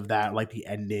any of that, like the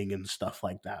ending and stuff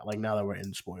like that? Like now that we're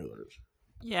in spoilers.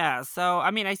 Yeah, so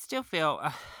I mean, I still feel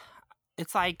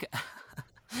it's like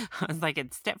it's like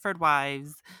it's Stepford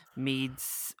Wives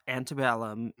meets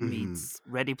Antebellum Mm-hmm. meets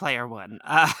Ready Player One.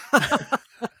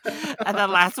 And the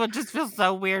last one just feels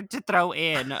so weird to throw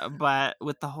in, but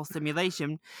with the whole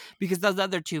simulation, because those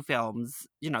other two films,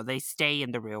 they stay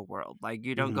in the real world. Like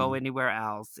you don't go Mm-hmm. anywhere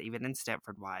else. Even in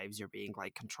Stepford Wives, you're being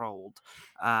like controlled.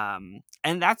 And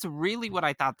that's really what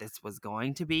I thought this was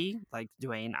going to be. Like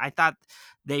Dwayne, I thought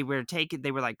they were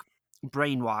like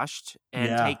brainwashed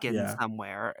and Yeah, taken yeah.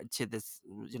 somewhere to this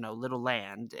little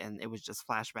land, and it was just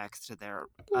flashbacks to their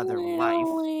other life.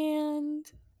 Little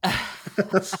land.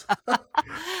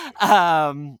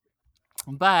 um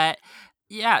but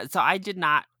yeah, so I did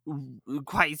not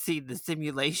quite see the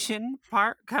simulation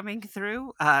part coming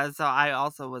through, so I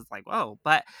also was like, whoa.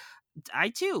 But I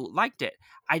too liked it.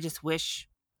 I just wish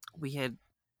we had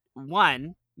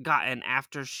gotten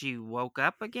after she woke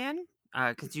up again,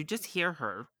 because you just hear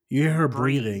her You hear her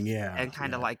breathe breathing, yeah, and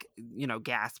kind of yeah. like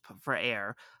gasp for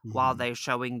air while Mhm. they're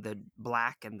showing the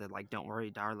black and the like "Don't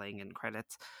worry, darling" and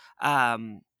credits.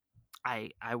 um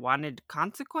I wanted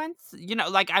consequence,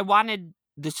 like I wanted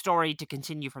the story to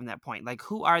continue from that point. Like,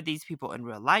 who are these people in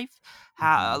real life?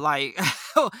 How, Mhm. like,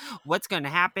 what's going to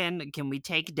happen? Can we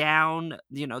take down,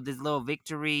 this little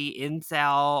victory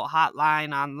incel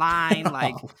hotline online?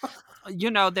 Like,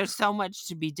 there's so much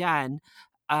to be done.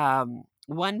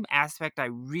 One aspect I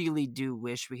really do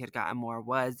wish we had gotten more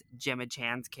was Gemma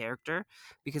Chan's character,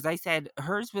 because I said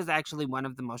hers was actually one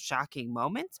of the most shocking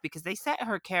moments, because they set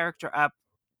her character up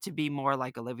to be more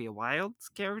like Olivia Wilde's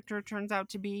character turns out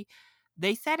to be.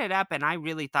 They set it up, and I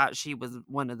really thought she was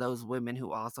one of those women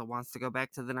who also wants to go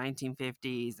back to the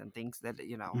 1950s and thinks that,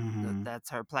 Mhm.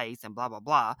 that's her place and blah, blah,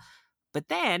 blah. But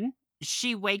then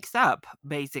she wakes up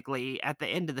basically at the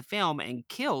end of the film and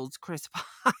kills Chris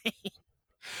Pine.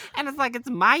 And it's like, it's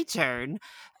my turn.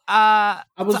 I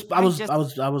So was I I was just I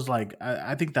was I was like,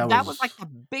 I think that that was was like the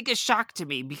biggest shock to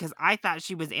me, because I thought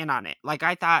she was in on it. Like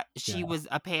I thought she yeah. was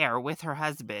a pair with her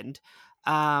husband.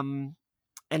 Um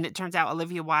And it turns out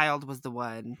Olivia Wilde was the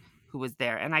one who was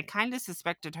there. And I kind of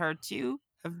suspected her too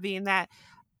of being that.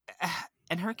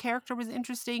 And her character was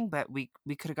interesting, but we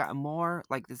could have gotten more,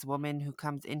 like this woman who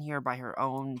comes in here by her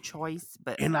own choice,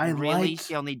 but And I really liked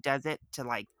she only does it to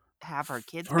like have her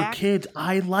kids her back. kids.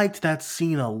 I liked that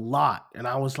scene a lot, and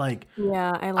I was like,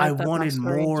 Yeah, I I like that wanted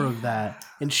backstory. more of that.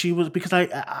 And she was, because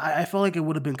I felt like it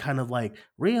would have been kind of like,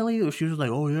 really, if she was like,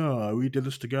 oh yeah, we did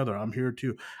this together, I'm here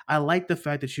too. I like the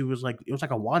fact that she was like, it was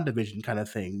like a WandaVision kind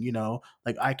of thing, you know,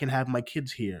 like I can have my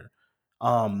kids here.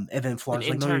 And then But Florence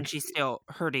in like, no, you're turn, she's still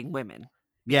hurting women.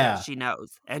 yeah. She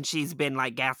knows, and she's been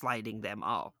like gaslighting them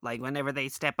all. Like whenever they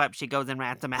step up, she goes and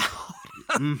rats them out.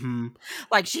 Mm-hmm.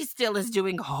 Like she still is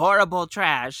doing horrible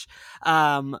trash,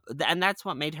 and that's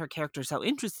what made her character so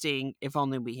interesting. If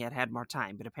only we had had more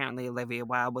time. But apparently Olivia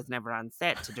Wilde was never on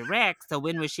set to direct, so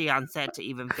when was she on set to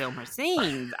even film her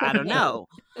scenes? I don't know.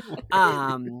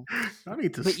 I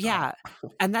need to But stop. yeah,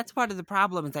 and that's part of the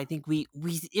problem is I think we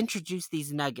introduce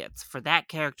these nuggets for that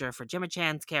character, for Gemma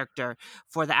Chan's character,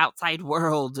 for the outside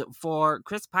world, for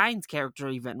Chris Pine's character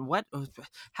even.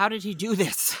 How did he do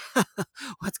this?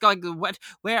 What's going on?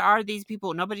 Where are these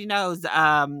people? Nobody knows.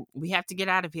 We have to get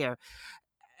out of here.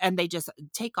 And they just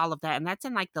take all of that, and that's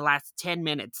in like the last 10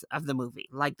 minutes of the movie.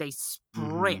 Like they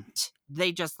sprint.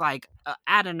 They just like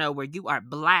out of nowhere, you are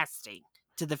blasting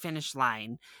to the finish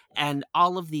line, and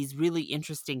all of these really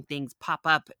interesting things pop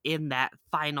up in that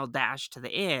final dash to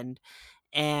the end.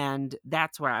 And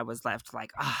that's where I was left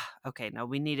like, okay, no,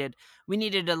 we needed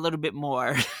a little bit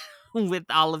more with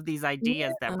all of these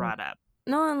ideas that brought up.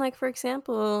 No, and like for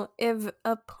example, if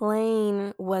a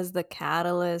plane was the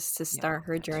catalyst to start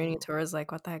her journey towards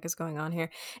like what the heck is going on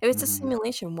here? If it's a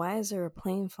simulation, why is there a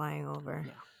plane flying over?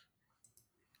 Yeah.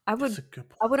 I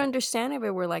would understand if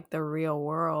it were like the real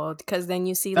world, because then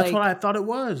you see That's like what I thought it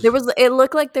was. it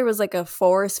looked like there was like a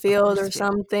force field or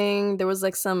something. There was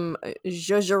like some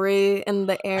zhuzhery in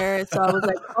the air, so I was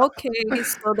like, okay,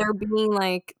 so they're being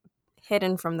like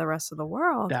hidden from the rest of the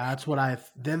world. That's what I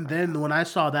then when I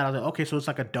saw that, I was like, okay, so it's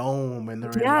like a dome, and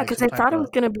they're in, Yeah, like, because some I type thought it of- was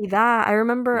gonna be that. I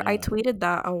remember I tweeted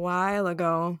that a while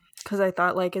ago because I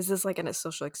thought like, is this like a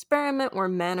social experiment where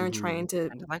men are trying to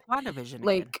Kind of like WandaVision again.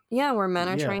 like where men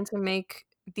are Yeah. trying to make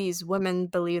these women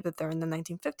believe that they're in the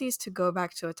 1950s to go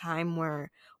back to a time where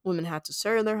women had to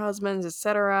serve their husbands,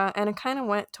 etc. And it kind of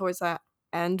went towards that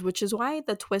end, which is why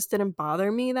the twist didn't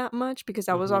bother me that much, because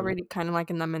I was already kind of like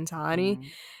in that mentality.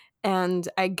 And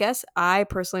I guess I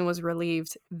personally was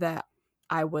relieved that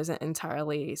I wasn't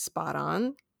entirely spot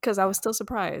on, because I was still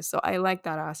surprised. So I like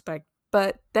that aspect.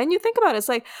 But then you think about it, it's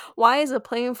like, why is a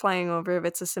plane flying over if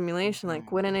it's a simulation? Like,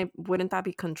 wouldn't that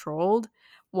be controlled?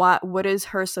 What is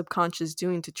her subconscious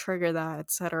doing to trigger that,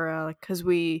 etc.? Like, because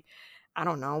I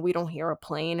don't know, we don't hear a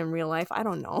plane in real life. I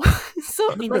don't know.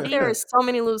 So like, there are so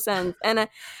many loose ends. And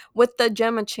with the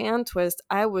Gemma Chan twist,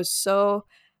 I was so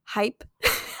hype.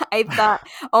 I thought,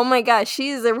 oh my gosh,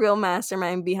 she's the real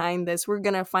mastermind behind this. We're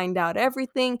gonna find out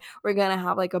everything. We're gonna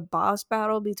have like a boss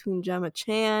battle between Gemma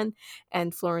Chan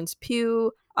and Florence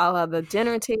Pugh, a la the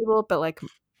dinner table, but like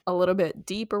a little bit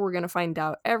deeper. We're gonna find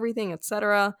out everything,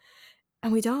 etc.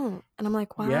 And we don't. And I'm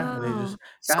like, wow, Yeah, they just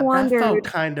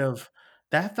squandered.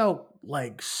 that felt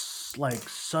like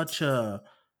such a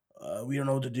we don't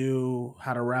know what to do,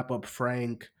 how to wrap up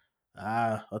Frank.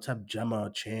 Let's have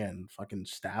Gemma Chan fucking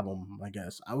stab him, I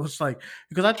guess. I was like,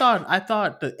 because I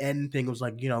thought the end thing was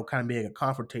like, you know, kind of being a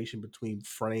confrontation between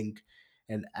Frank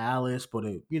and Alice, but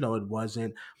it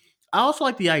wasn't. I also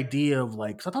like the idea of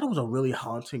like, 'cause I thought it was a really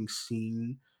haunting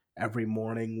scene every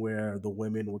morning where the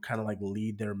women would kind of like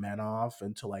lead their men off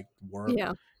into like work.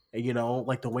 Yeah. And, you know,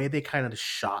 like the way they kind of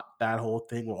shot that whole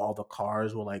thing where all the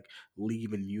cars will like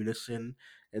leave in unison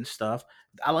and stuff.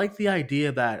 I like the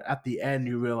idea that at the end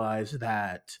you realize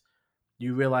that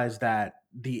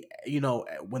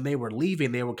when they were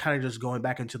leaving, they were kind of just going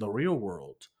back into the real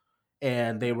world,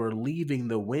 and they were leaving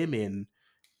the women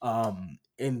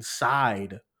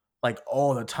inside like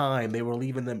all the time. They were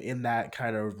leaving them in that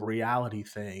kind of reality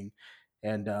thing.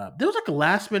 And there was like a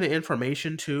last minute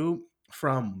information too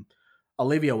from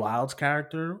Olivia Wilde's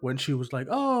character when she was like,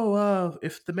 "Oh,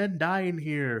 if the men die in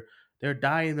here, they're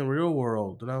dying in the real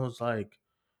world." And I was like,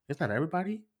 "Isn't that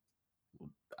everybody?"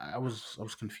 I was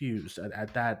confused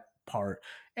at that part.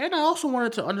 And I also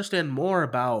wanted to understand more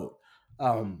about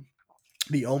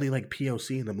the only like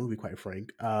POC in the movie, quite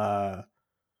frank.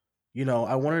 You know,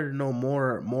 I wanted to know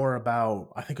more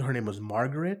about, I think her name was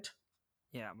Margaret.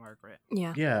 Yeah, Margaret.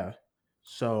 Yeah. Yeah.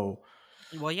 So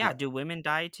Well, yeah, do women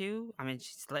die too? I mean,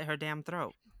 she slit her damn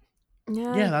throat.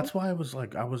 Yeah, Yeah, that's why I was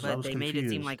like, I But was they made it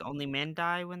seem confused. like only men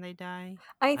die when they die.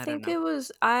 I I don't think know. it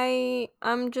was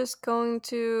I'm just going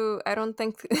to I don't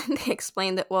think they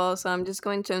explained it well, so I'm just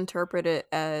going to interpret it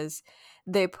as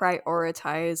they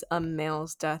prioritize a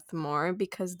male's death more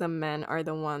because the men are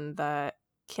the one that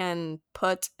can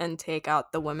put and take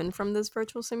out the women from this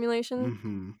virtual simulation.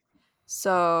 Mm-hmm.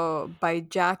 So by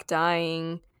Jack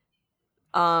dying,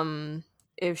 um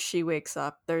if she wakes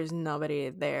up, there's nobody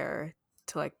there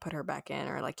to like put her back in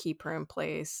or like keep her in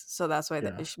place. So that's why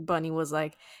Yeah. Bunny was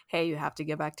like, hey, you have to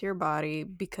get back to your body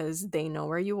because they know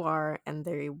where you are and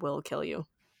they will kill you.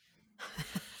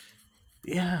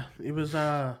 Yeah, it was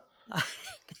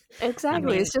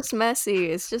Exactly. mean, It's just messy.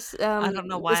 It's just I don't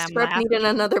know the why I'm script needed laughing.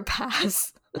 another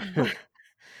pass.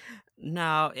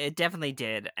 No, it definitely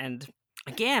did. And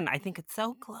again, I think it's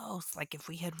so close. Like if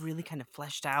we had really kind of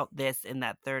fleshed out this in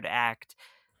that third act,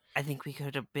 I think we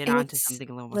could have been onto It's something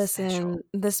a little more listen, special.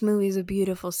 this movie's a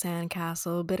beautiful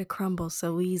sandcastle, but it crumbles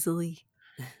so easily.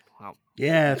 Well,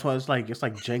 yeah, that's why it's like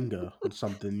Jenga or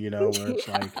something, you know, where it's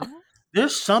Yeah. like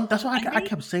there's some. That's why and I they kept could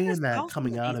have saying that solved some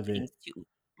coming of out these of it. things too.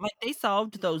 Like they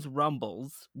solved those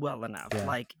rumbles well enough. Yeah.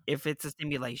 Like if it's a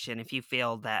simulation, if you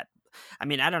feel that, I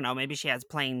mean, I don't know. Maybe she has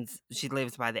planes. She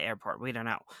lives by the airport. We don't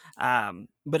know.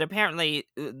 But apparently,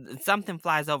 something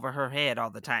flies over her head all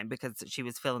the time because she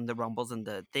was feeling the rumbles and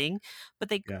the thing.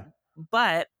 But Yeah.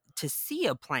 but to see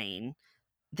a plane,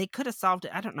 they could have solved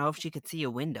it. I don't know if she could see a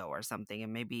window or something,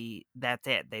 and maybe that's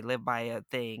it. They live by a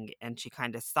thing, and she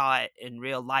kind of saw it in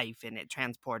real life, and it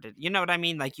transported. You know what I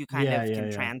mean? Like you kind Yeah, of yeah, can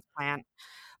yeah. transplant.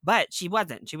 But she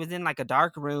wasn't. She was in like a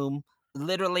dark room,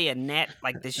 literally a net,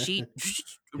 like the sheet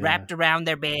Yeah. wrapped around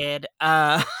their bed.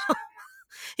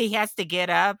 He has to get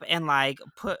up and like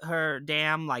put her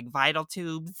damn like vital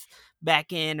tubes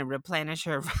back in and replenish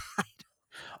her.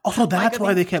 Also, Like that's are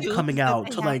why they these kept tubes coming that out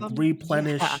they to have like them? Yeah.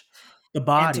 replenish the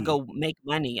And to body. go make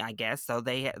money, I guess. So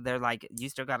they're like, you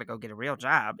still got to go get a real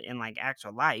job in like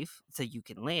actual life so you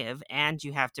can live, and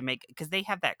you have to make because they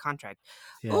have that contract.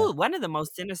 Yeah. Ooh, one of the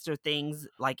most sinister things,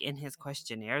 like in his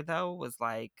questionnaire, though, was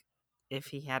like if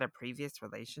he had a previous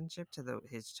relationship to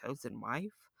his chosen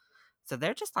wife. So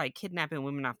they're just like kidnapping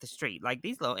women off the street. Like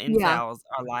these little Yeah. incels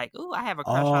are like, ooh, I have a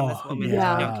crush on this Oh woman, and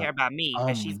she don't yeah. care about me,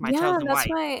 but she's my Yeah, chosen wife.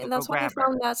 So go that's why I grab her.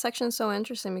 found that section so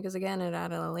interesting because again, it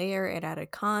added a layer, it added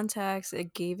context,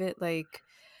 it gave it like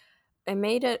it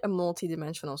made it a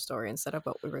multi-dimensional story instead of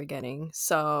what we were getting.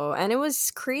 So, and it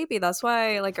was creepy. That's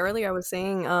why like earlier I was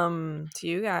saying to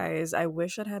you guys, I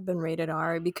wish it had been rated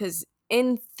R because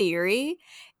in theory,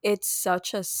 it's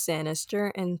such a sinister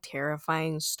and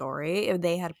terrifying story. If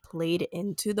they had played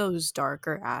into those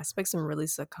darker aspects and really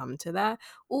succumbed to that,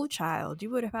 oh child, you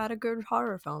would have had a good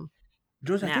horror film.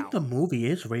 George, I think Now, the movie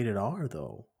is rated R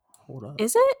though. Hold up.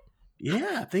 Is it?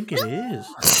 Yeah, I think it is.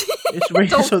 It's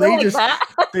rated, Don't so feel they like just that.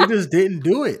 didn't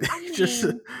do it. I Just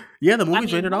mean, yeah, the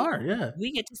movie's rated R. Yeah,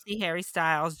 we get to see Harry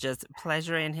Styles just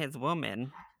pleasuring his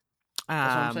woman,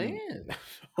 that's what I'm saying.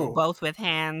 Oh, both with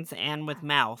hands and with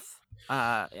mouth.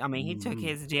 I mean, he took mhm.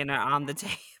 his dinner on the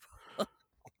table.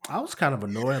 I was kind of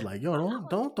annoyed. Like, yo,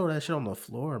 don't throw that shit on the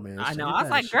floor, man. I know. Save I was that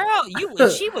like, shit. girl,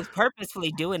 she was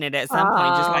purposefully doing it at some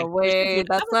point, just like pushing Wait, through.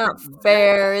 that's not That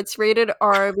fair. It's rated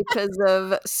R because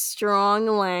of strong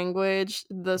language,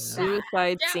 the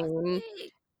suicide scene,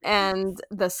 and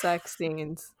the sex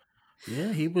scenes.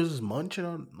 Yeah, he was munching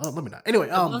on. Oh, let me not. Anyway,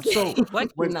 Well, so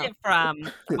what wait,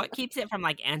 keeps it from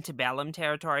like antebellum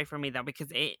territory for me though,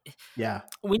 because yeah,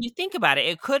 when you think about it,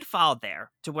 it could fall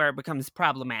there to where it becomes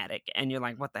problematic, and you're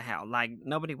like, what the hell? Like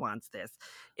nobody wants this.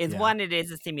 Is yeah, one, it is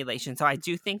a simulation, so I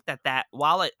do think that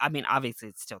while I mean, obviously,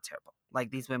 it's still terrible. Like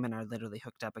these women are literally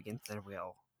hooked up against their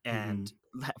will and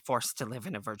forced to live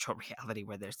in a virtual reality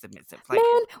where they're submissive. Like,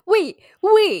 Man,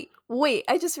 wait.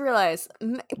 I just realized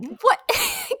what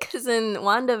because in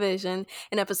WandaVision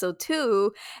in episode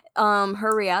 2,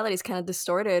 her reality is kind of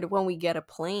distorted when we get a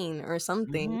plane or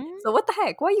something. So what the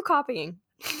heck? Why are you copying?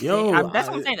 yo, that's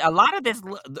what I'm saying. A lot of this,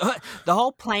 the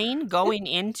whole plane going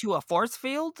into a force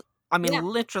field. I mean, Yeah.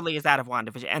 literally is out of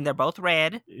WandaVision, and they're both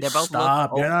red. They're both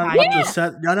stop. look You're not old-timey. about to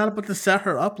set. You're not about to set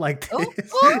her up like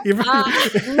this.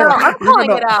 No, I'm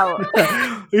calling it out.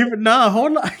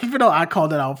 Hold on. Even though I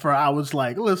called it out for, I was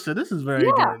like, listen, this is very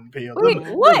Jordan Peele. Wait, This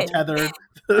is what? tethered.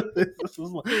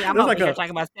 See, I'm over here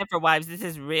talking about Stepford Wives. This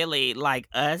is really like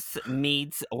Us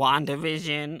meets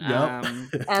WandaVision.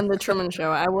 Yep. And the Truman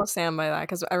Show. I will stand by that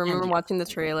because I remember watching the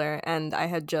trailer and I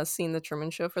had just seen the Truman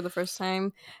Show for the first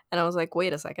time, and I was like,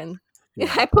 wait a second.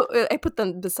 Yeah. I put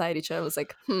them beside each other. I was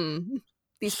like,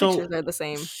 these pictures are the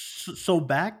same. So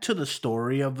back to the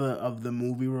story of the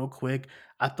movie real quick.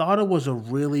 I thought it was a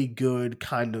really good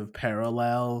kind of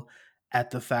parallel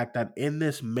at the fact that in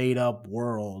this made up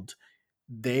world,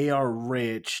 they are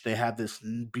rich. They have this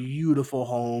beautiful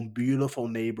home, beautiful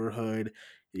neighborhood.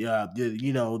 Yeah,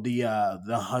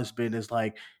 the husband is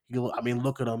like, I mean,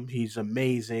 look at him. He's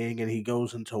amazing, and he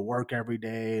goes into work every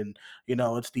day. And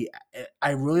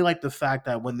I really like the fact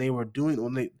that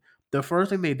the first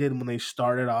thing they did when they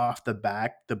started off the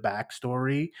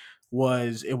backstory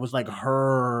was it was like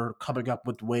her coming up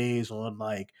with ways on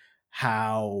like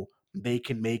how they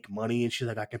can make money, and she's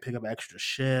like, I can pick up extra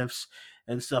shifts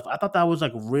and stuff. I thought that was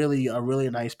like really a really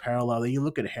nice parallel. Then you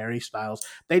look at Harry Styles;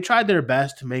 they tried their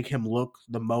best to make him look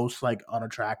the most like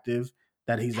unattractive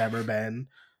that he's ever been.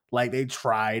 Like they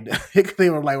tried, they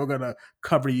were like, "We're gonna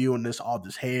cover you in all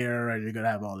this hair, and you're gonna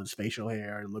have all this facial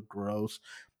hair and look gross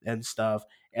and stuff."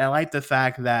 And I like the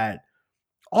fact that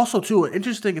also too an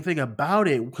interesting thing about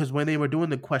it, because when they were doing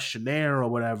the questionnaire or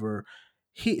whatever,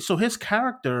 his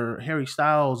character Harry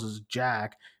Styles is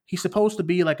Jack. He's supposed to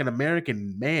be like an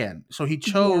American man, so he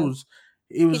chose.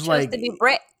 It was to be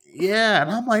Brit. Yeah,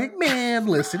 and I'm like, man,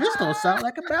 listen, this don't sound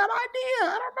like a bad idea.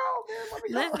 I don't know, man. Let me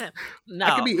know. Listen, no.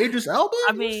 I could be Idris Elba.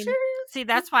 I mean, see,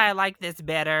 that's why I like this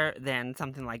better than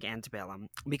something like Antebellum,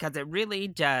 because it really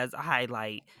does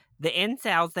highlight the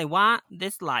incels. They want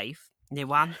this life. They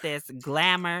want this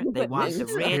glamour. They want the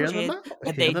riches,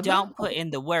 but they don't put in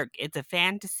the work. It's a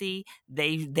fantasy.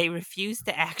 They refuse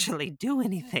to actually do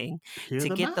anything to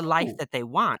get the life that they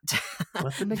want.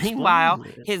 Meanwhile,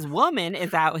 his woman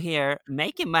is out here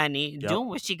making money, doing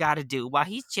what she got to do while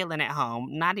he's chilling at home,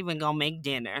 not even gonna make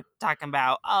dinner, talking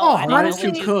about, I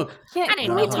didn't know cook.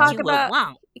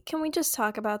 Can we just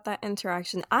talk about that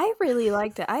interaction? I really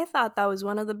liked it. I thought that was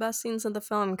one of the best scenes of the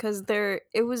film because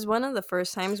it was one of the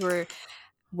first times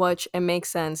which it makes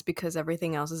sense because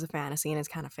everything else is a fantasy and it's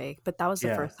kind of fake. But that was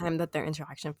the first time that their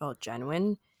interaction felt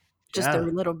genuine. Just their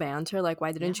little banter, like,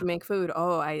 why didn't you make food?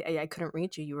 Oh, I couldn't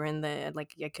reach you. You were in I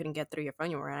couldn't get through your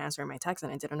phone. You weren't answering my text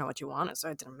and I didn't know what you wanted, so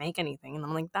I didn't make anything. And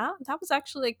I'm like, that was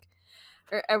actually like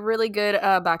a really good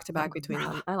back-to-back between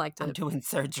them. I liked it. I'm doing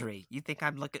surgery. You think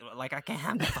I'm looking like I can't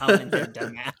have the phone in here,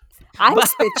 dumbass? I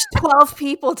switched 12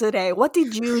 people today. What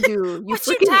did you do? You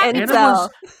freaking incel.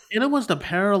 And it was the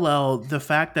parallel, the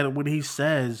fact that when he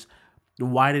says,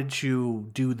 why did you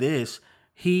do this?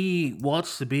 He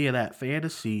wants to be in that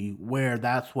fantasy where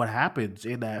that's what happens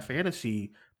in that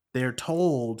fantasy. They're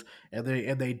told and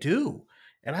they do.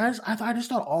 And I just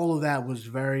thought all of that was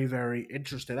very, very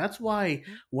interesting. That's why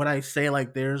when I say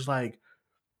like there's like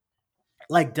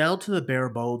down to the bare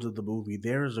bones of the movie,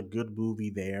 there is a good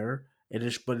movie there. But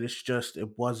it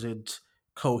wasn't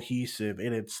cohesive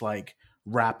and it's like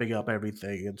wrapping up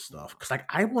everything and stuff. Because like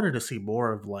I wanted to see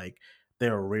more of like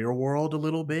their real world a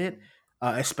little bit,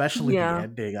 especially the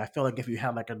ending. I feel like if you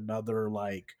had like another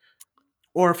like.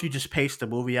 Or if you just pace the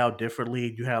movie out differently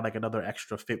and you had like another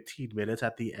extra 15 minutes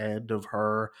at the end of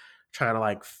her trying to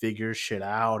like figure shit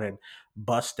out and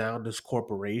bust down this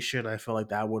corporation, I feel like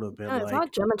that would have been I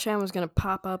thought Gemma Chan was going to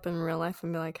pop up in real life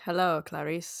and be like, hello,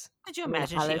 Clarice. Could you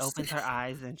imagine she opens her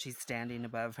eyes and she's standing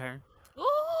above her?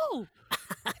 Ooh!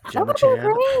 Gemma Chan.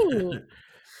 Great.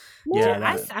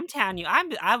 Yeah, I'm telling you,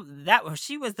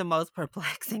 she was the most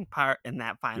perplexing part in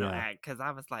that final act because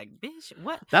I was like, "Bitch,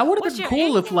 what?" That would have been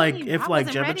cool if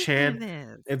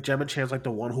Gemma Chan's like the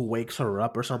one who wakes her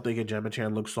up or something, and Gemma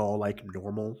Chan looks all like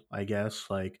normal, I guess,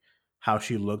 like how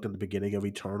she looked in the beginning of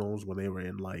Eternals when they were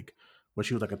in like when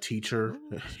she was like a teacher,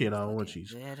 when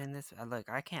she's good in this. Look,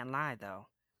 I can't lie though.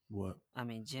 What? I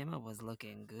mean, Gemma was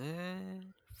looking good.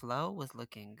 Flo was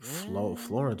looking good.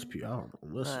 Florence Pugh. I don't know.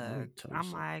 Listen,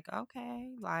 I'm like, okay,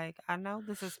 like I know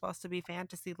this is supposed to be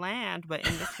fantasy land, but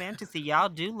in this fantasy, y'all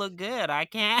do look good. I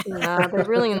can't. No,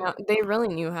 they really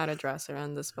knew how to dress her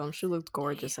in this film. She looked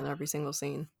gorgeous in every single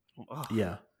scene.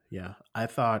 Yeah. I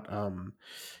thought,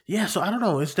 so I don't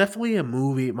know. It's definitely a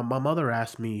movie. My mother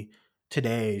asked me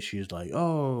today. She's like,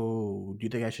 "Oh, do you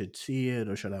think I should see it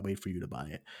or should I wait for you to buy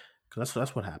it?" Because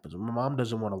that's what happens. My mom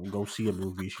doesn't want to go see a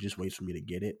movie. She just waits for me to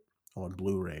get it on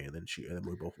Blu-ray, and then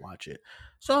we both watch it.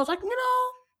 So I was like,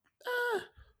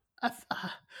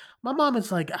 my mom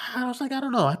is like, I was like, I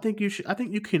don't know. I think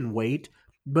you can wait,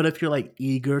 but if you're like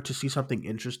eager to see something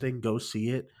interesting, go see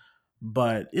it.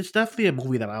 But it's definitely a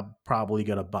movie that I'm probably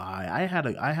gonna buy. I had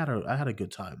a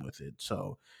good time with it.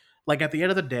 So, like at the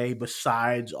end of the day,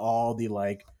 besides all the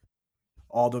like.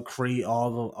 All the craziness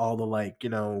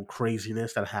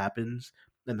that happens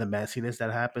and the messiness that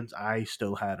happens, I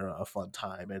still had a fun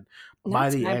time. And by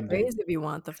the end, if you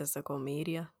want the physical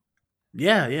media,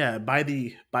 by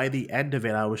the end of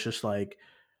it, I was just like,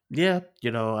 Yeah,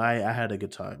 I had a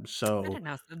good time. I So don't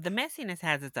know. The messiness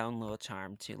has its own little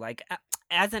charm too. Like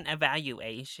as an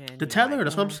evaluation, the you're like, tether,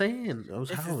 that's what I'm saying. I was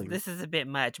howling. this is a bit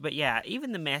much. But yeah,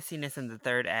 even the messiness in the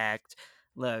third act.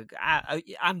 Look,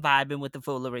 I'm vibing with the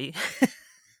foolery.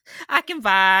 I can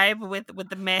vibe with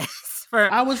the mess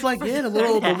for I was like, for yeah, the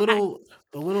third act.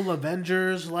 the little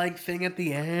Avengers like thing at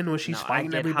the end where she's No, I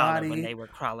fighting did holler when they everybody. were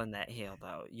crawling that hill,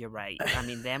 though. You're right. I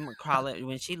mean, them crawling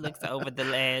when she looks over the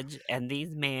ledge, and these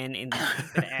men in these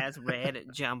stupid ass red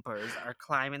jumpers are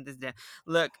climbing this down.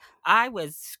 Look, I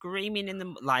was screaming in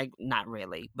the like, not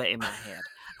really, but in my head,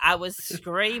 I was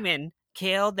screaming.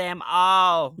 Kill them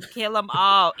all. Kill them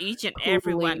all. Each and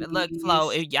every one. Look, Flo,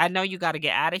 Please. I know you got to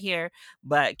get out of here,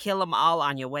 but kill them all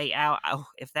on your way out. Oh,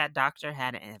 if that doctor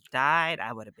hadn't have died,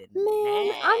 I would have been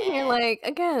Man, I'm here mad. like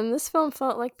again. This film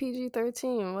felt like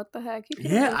PG-13. What the heck? You could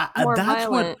have been Yeah, more that's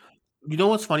what. violent. You know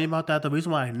what's funny about that? The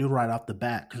reason why I knew right off the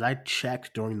bat, because I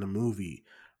checked during the movie,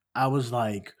 I was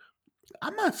like,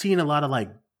 I'm not seeing a lot of like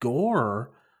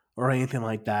gore or anything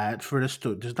like that for this.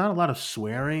 There's not a lot of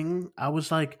swearing. I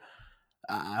was like,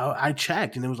 I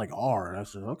checked and it was like R. And I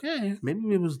said, okay,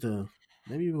 maybe it was the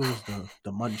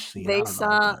munch scene. I They don't know,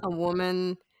 saw but a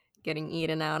woman getting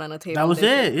eaten out on a that table, and was they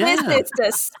said, it. "This Yeah. is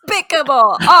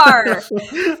despicable." R.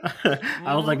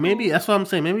 I was like, maybe that's what I'm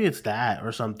saying. Maybe it's that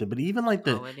or something. But even like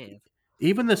Oh, it is.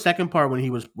 even the second part when he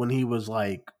was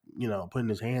like, putting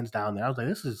his hands down there, I was like,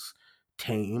 this is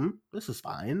tame. This is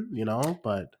fine,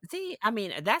 but See, I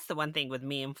mean, that's the one thing with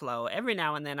me and Flo. Every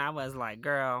now and then I was like,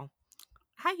 girl,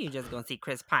 how you just gonna see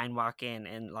Chris Pine walk in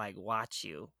and like watch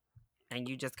you? And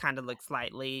you just kind of look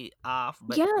slightly off,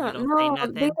 but you Yeah, don't say no, they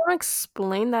nothing? don't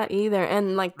explain that either.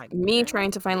 And like Like, me girl.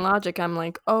 trying to find logic, I'm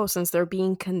like, oh, since they're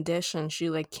being conditioned, she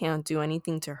like can't do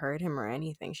anything to hurt him or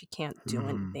anything. She can't do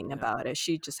anything about it.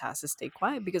 She just has to stay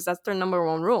quiet because that's their number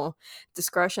one rule.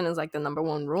 Discretion is like the number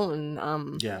one rule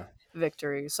in yeah.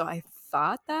 Victory. So I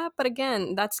thought that, but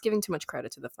again, that's giving too much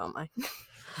credit to the film.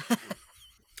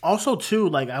 Also, too,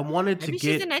 like I wanted to Maybe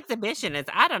she's get. an exhibitionist.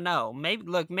 I don't know.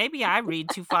 Maybe I read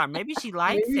too far. Maybe she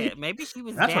likes it. Maybe she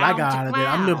was That's what I down got to out of it.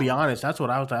 I'm gonna be clown. honest. That's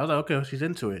what I was like. I was like, okay, well, she's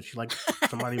into it. She like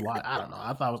somebody watch. I don't know.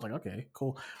 I thought I was like, okay,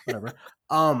 cool, whatever.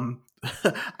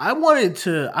 I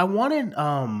wanted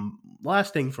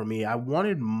last thing for me. I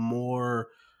wanted more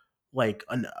like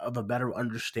of a better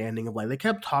understanding of like they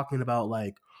kept talking about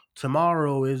like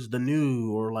tomorrow is the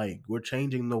new or like we're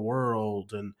changing the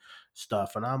world and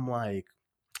stuff, and I'm like,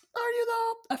 are you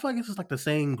though? I feel like it's just like the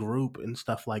same group and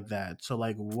stuff like that. So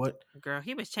like, what? Girl,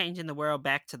 he was changing the world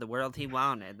back to the world he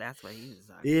wanted. That's what he was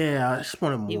talking Yeah, about. I just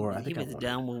wanted He more. I he think I was wanted.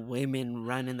 done with women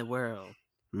running the world.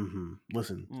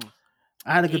 Listen, Mm.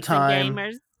 I had a good Geeks and time.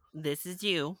 gamers, this is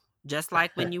you. Just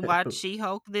like when you watch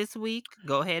She-Hulk this week,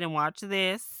 go ahead and watch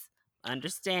this.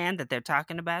 Understand that they're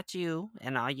talking about you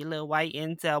and all your little white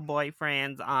incel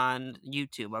boyfriends on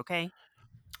YouTube, okay?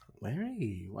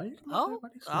 Larry, why you Oh,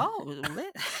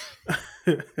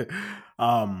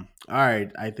 all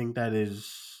right. I think that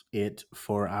is it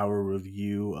for our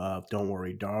review of Don't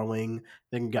Worry, Darling.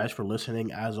 Thank you guys for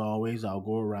listening. As always, I'll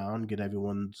go around, get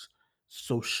everyone's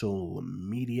social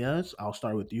medias. I'll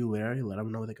start with you, Larry. Let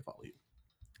them know where they can follow you.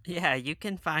 Yeah, you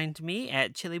can find me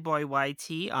at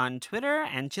ChiliBoyYT on Twitter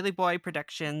and Chili Boy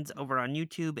Productions over on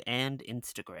YouTube and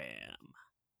Instagram.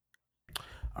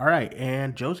 All right,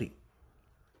 and Josie.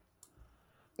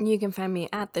 You can find me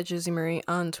at the Josie Marie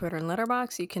on Twitter and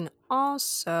Letterboxd. You can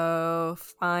also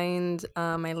find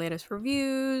my latest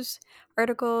reviews,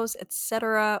 articles,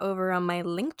 etc. over on my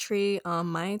Linktree on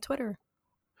my Twitter.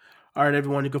 All right,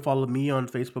 everyone. You can follow me on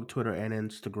Facebook, Twitter, and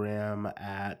Instagram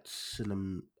at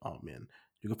Cinem. Oh man,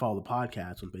 you can follow the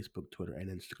podcast on Facebook, Twitter, and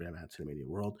Instagram at Cinemania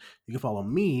World. You can follow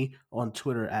me on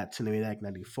Twitter at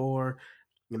Cinemaniac94.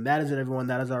 And that is it, everyone.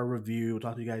 That is our review. We'll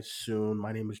talk to you guys soon.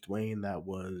 My name is Dwayne. That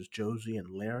was Josie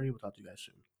and Larry. We'll talk to you guys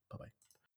soon. Bye-bye.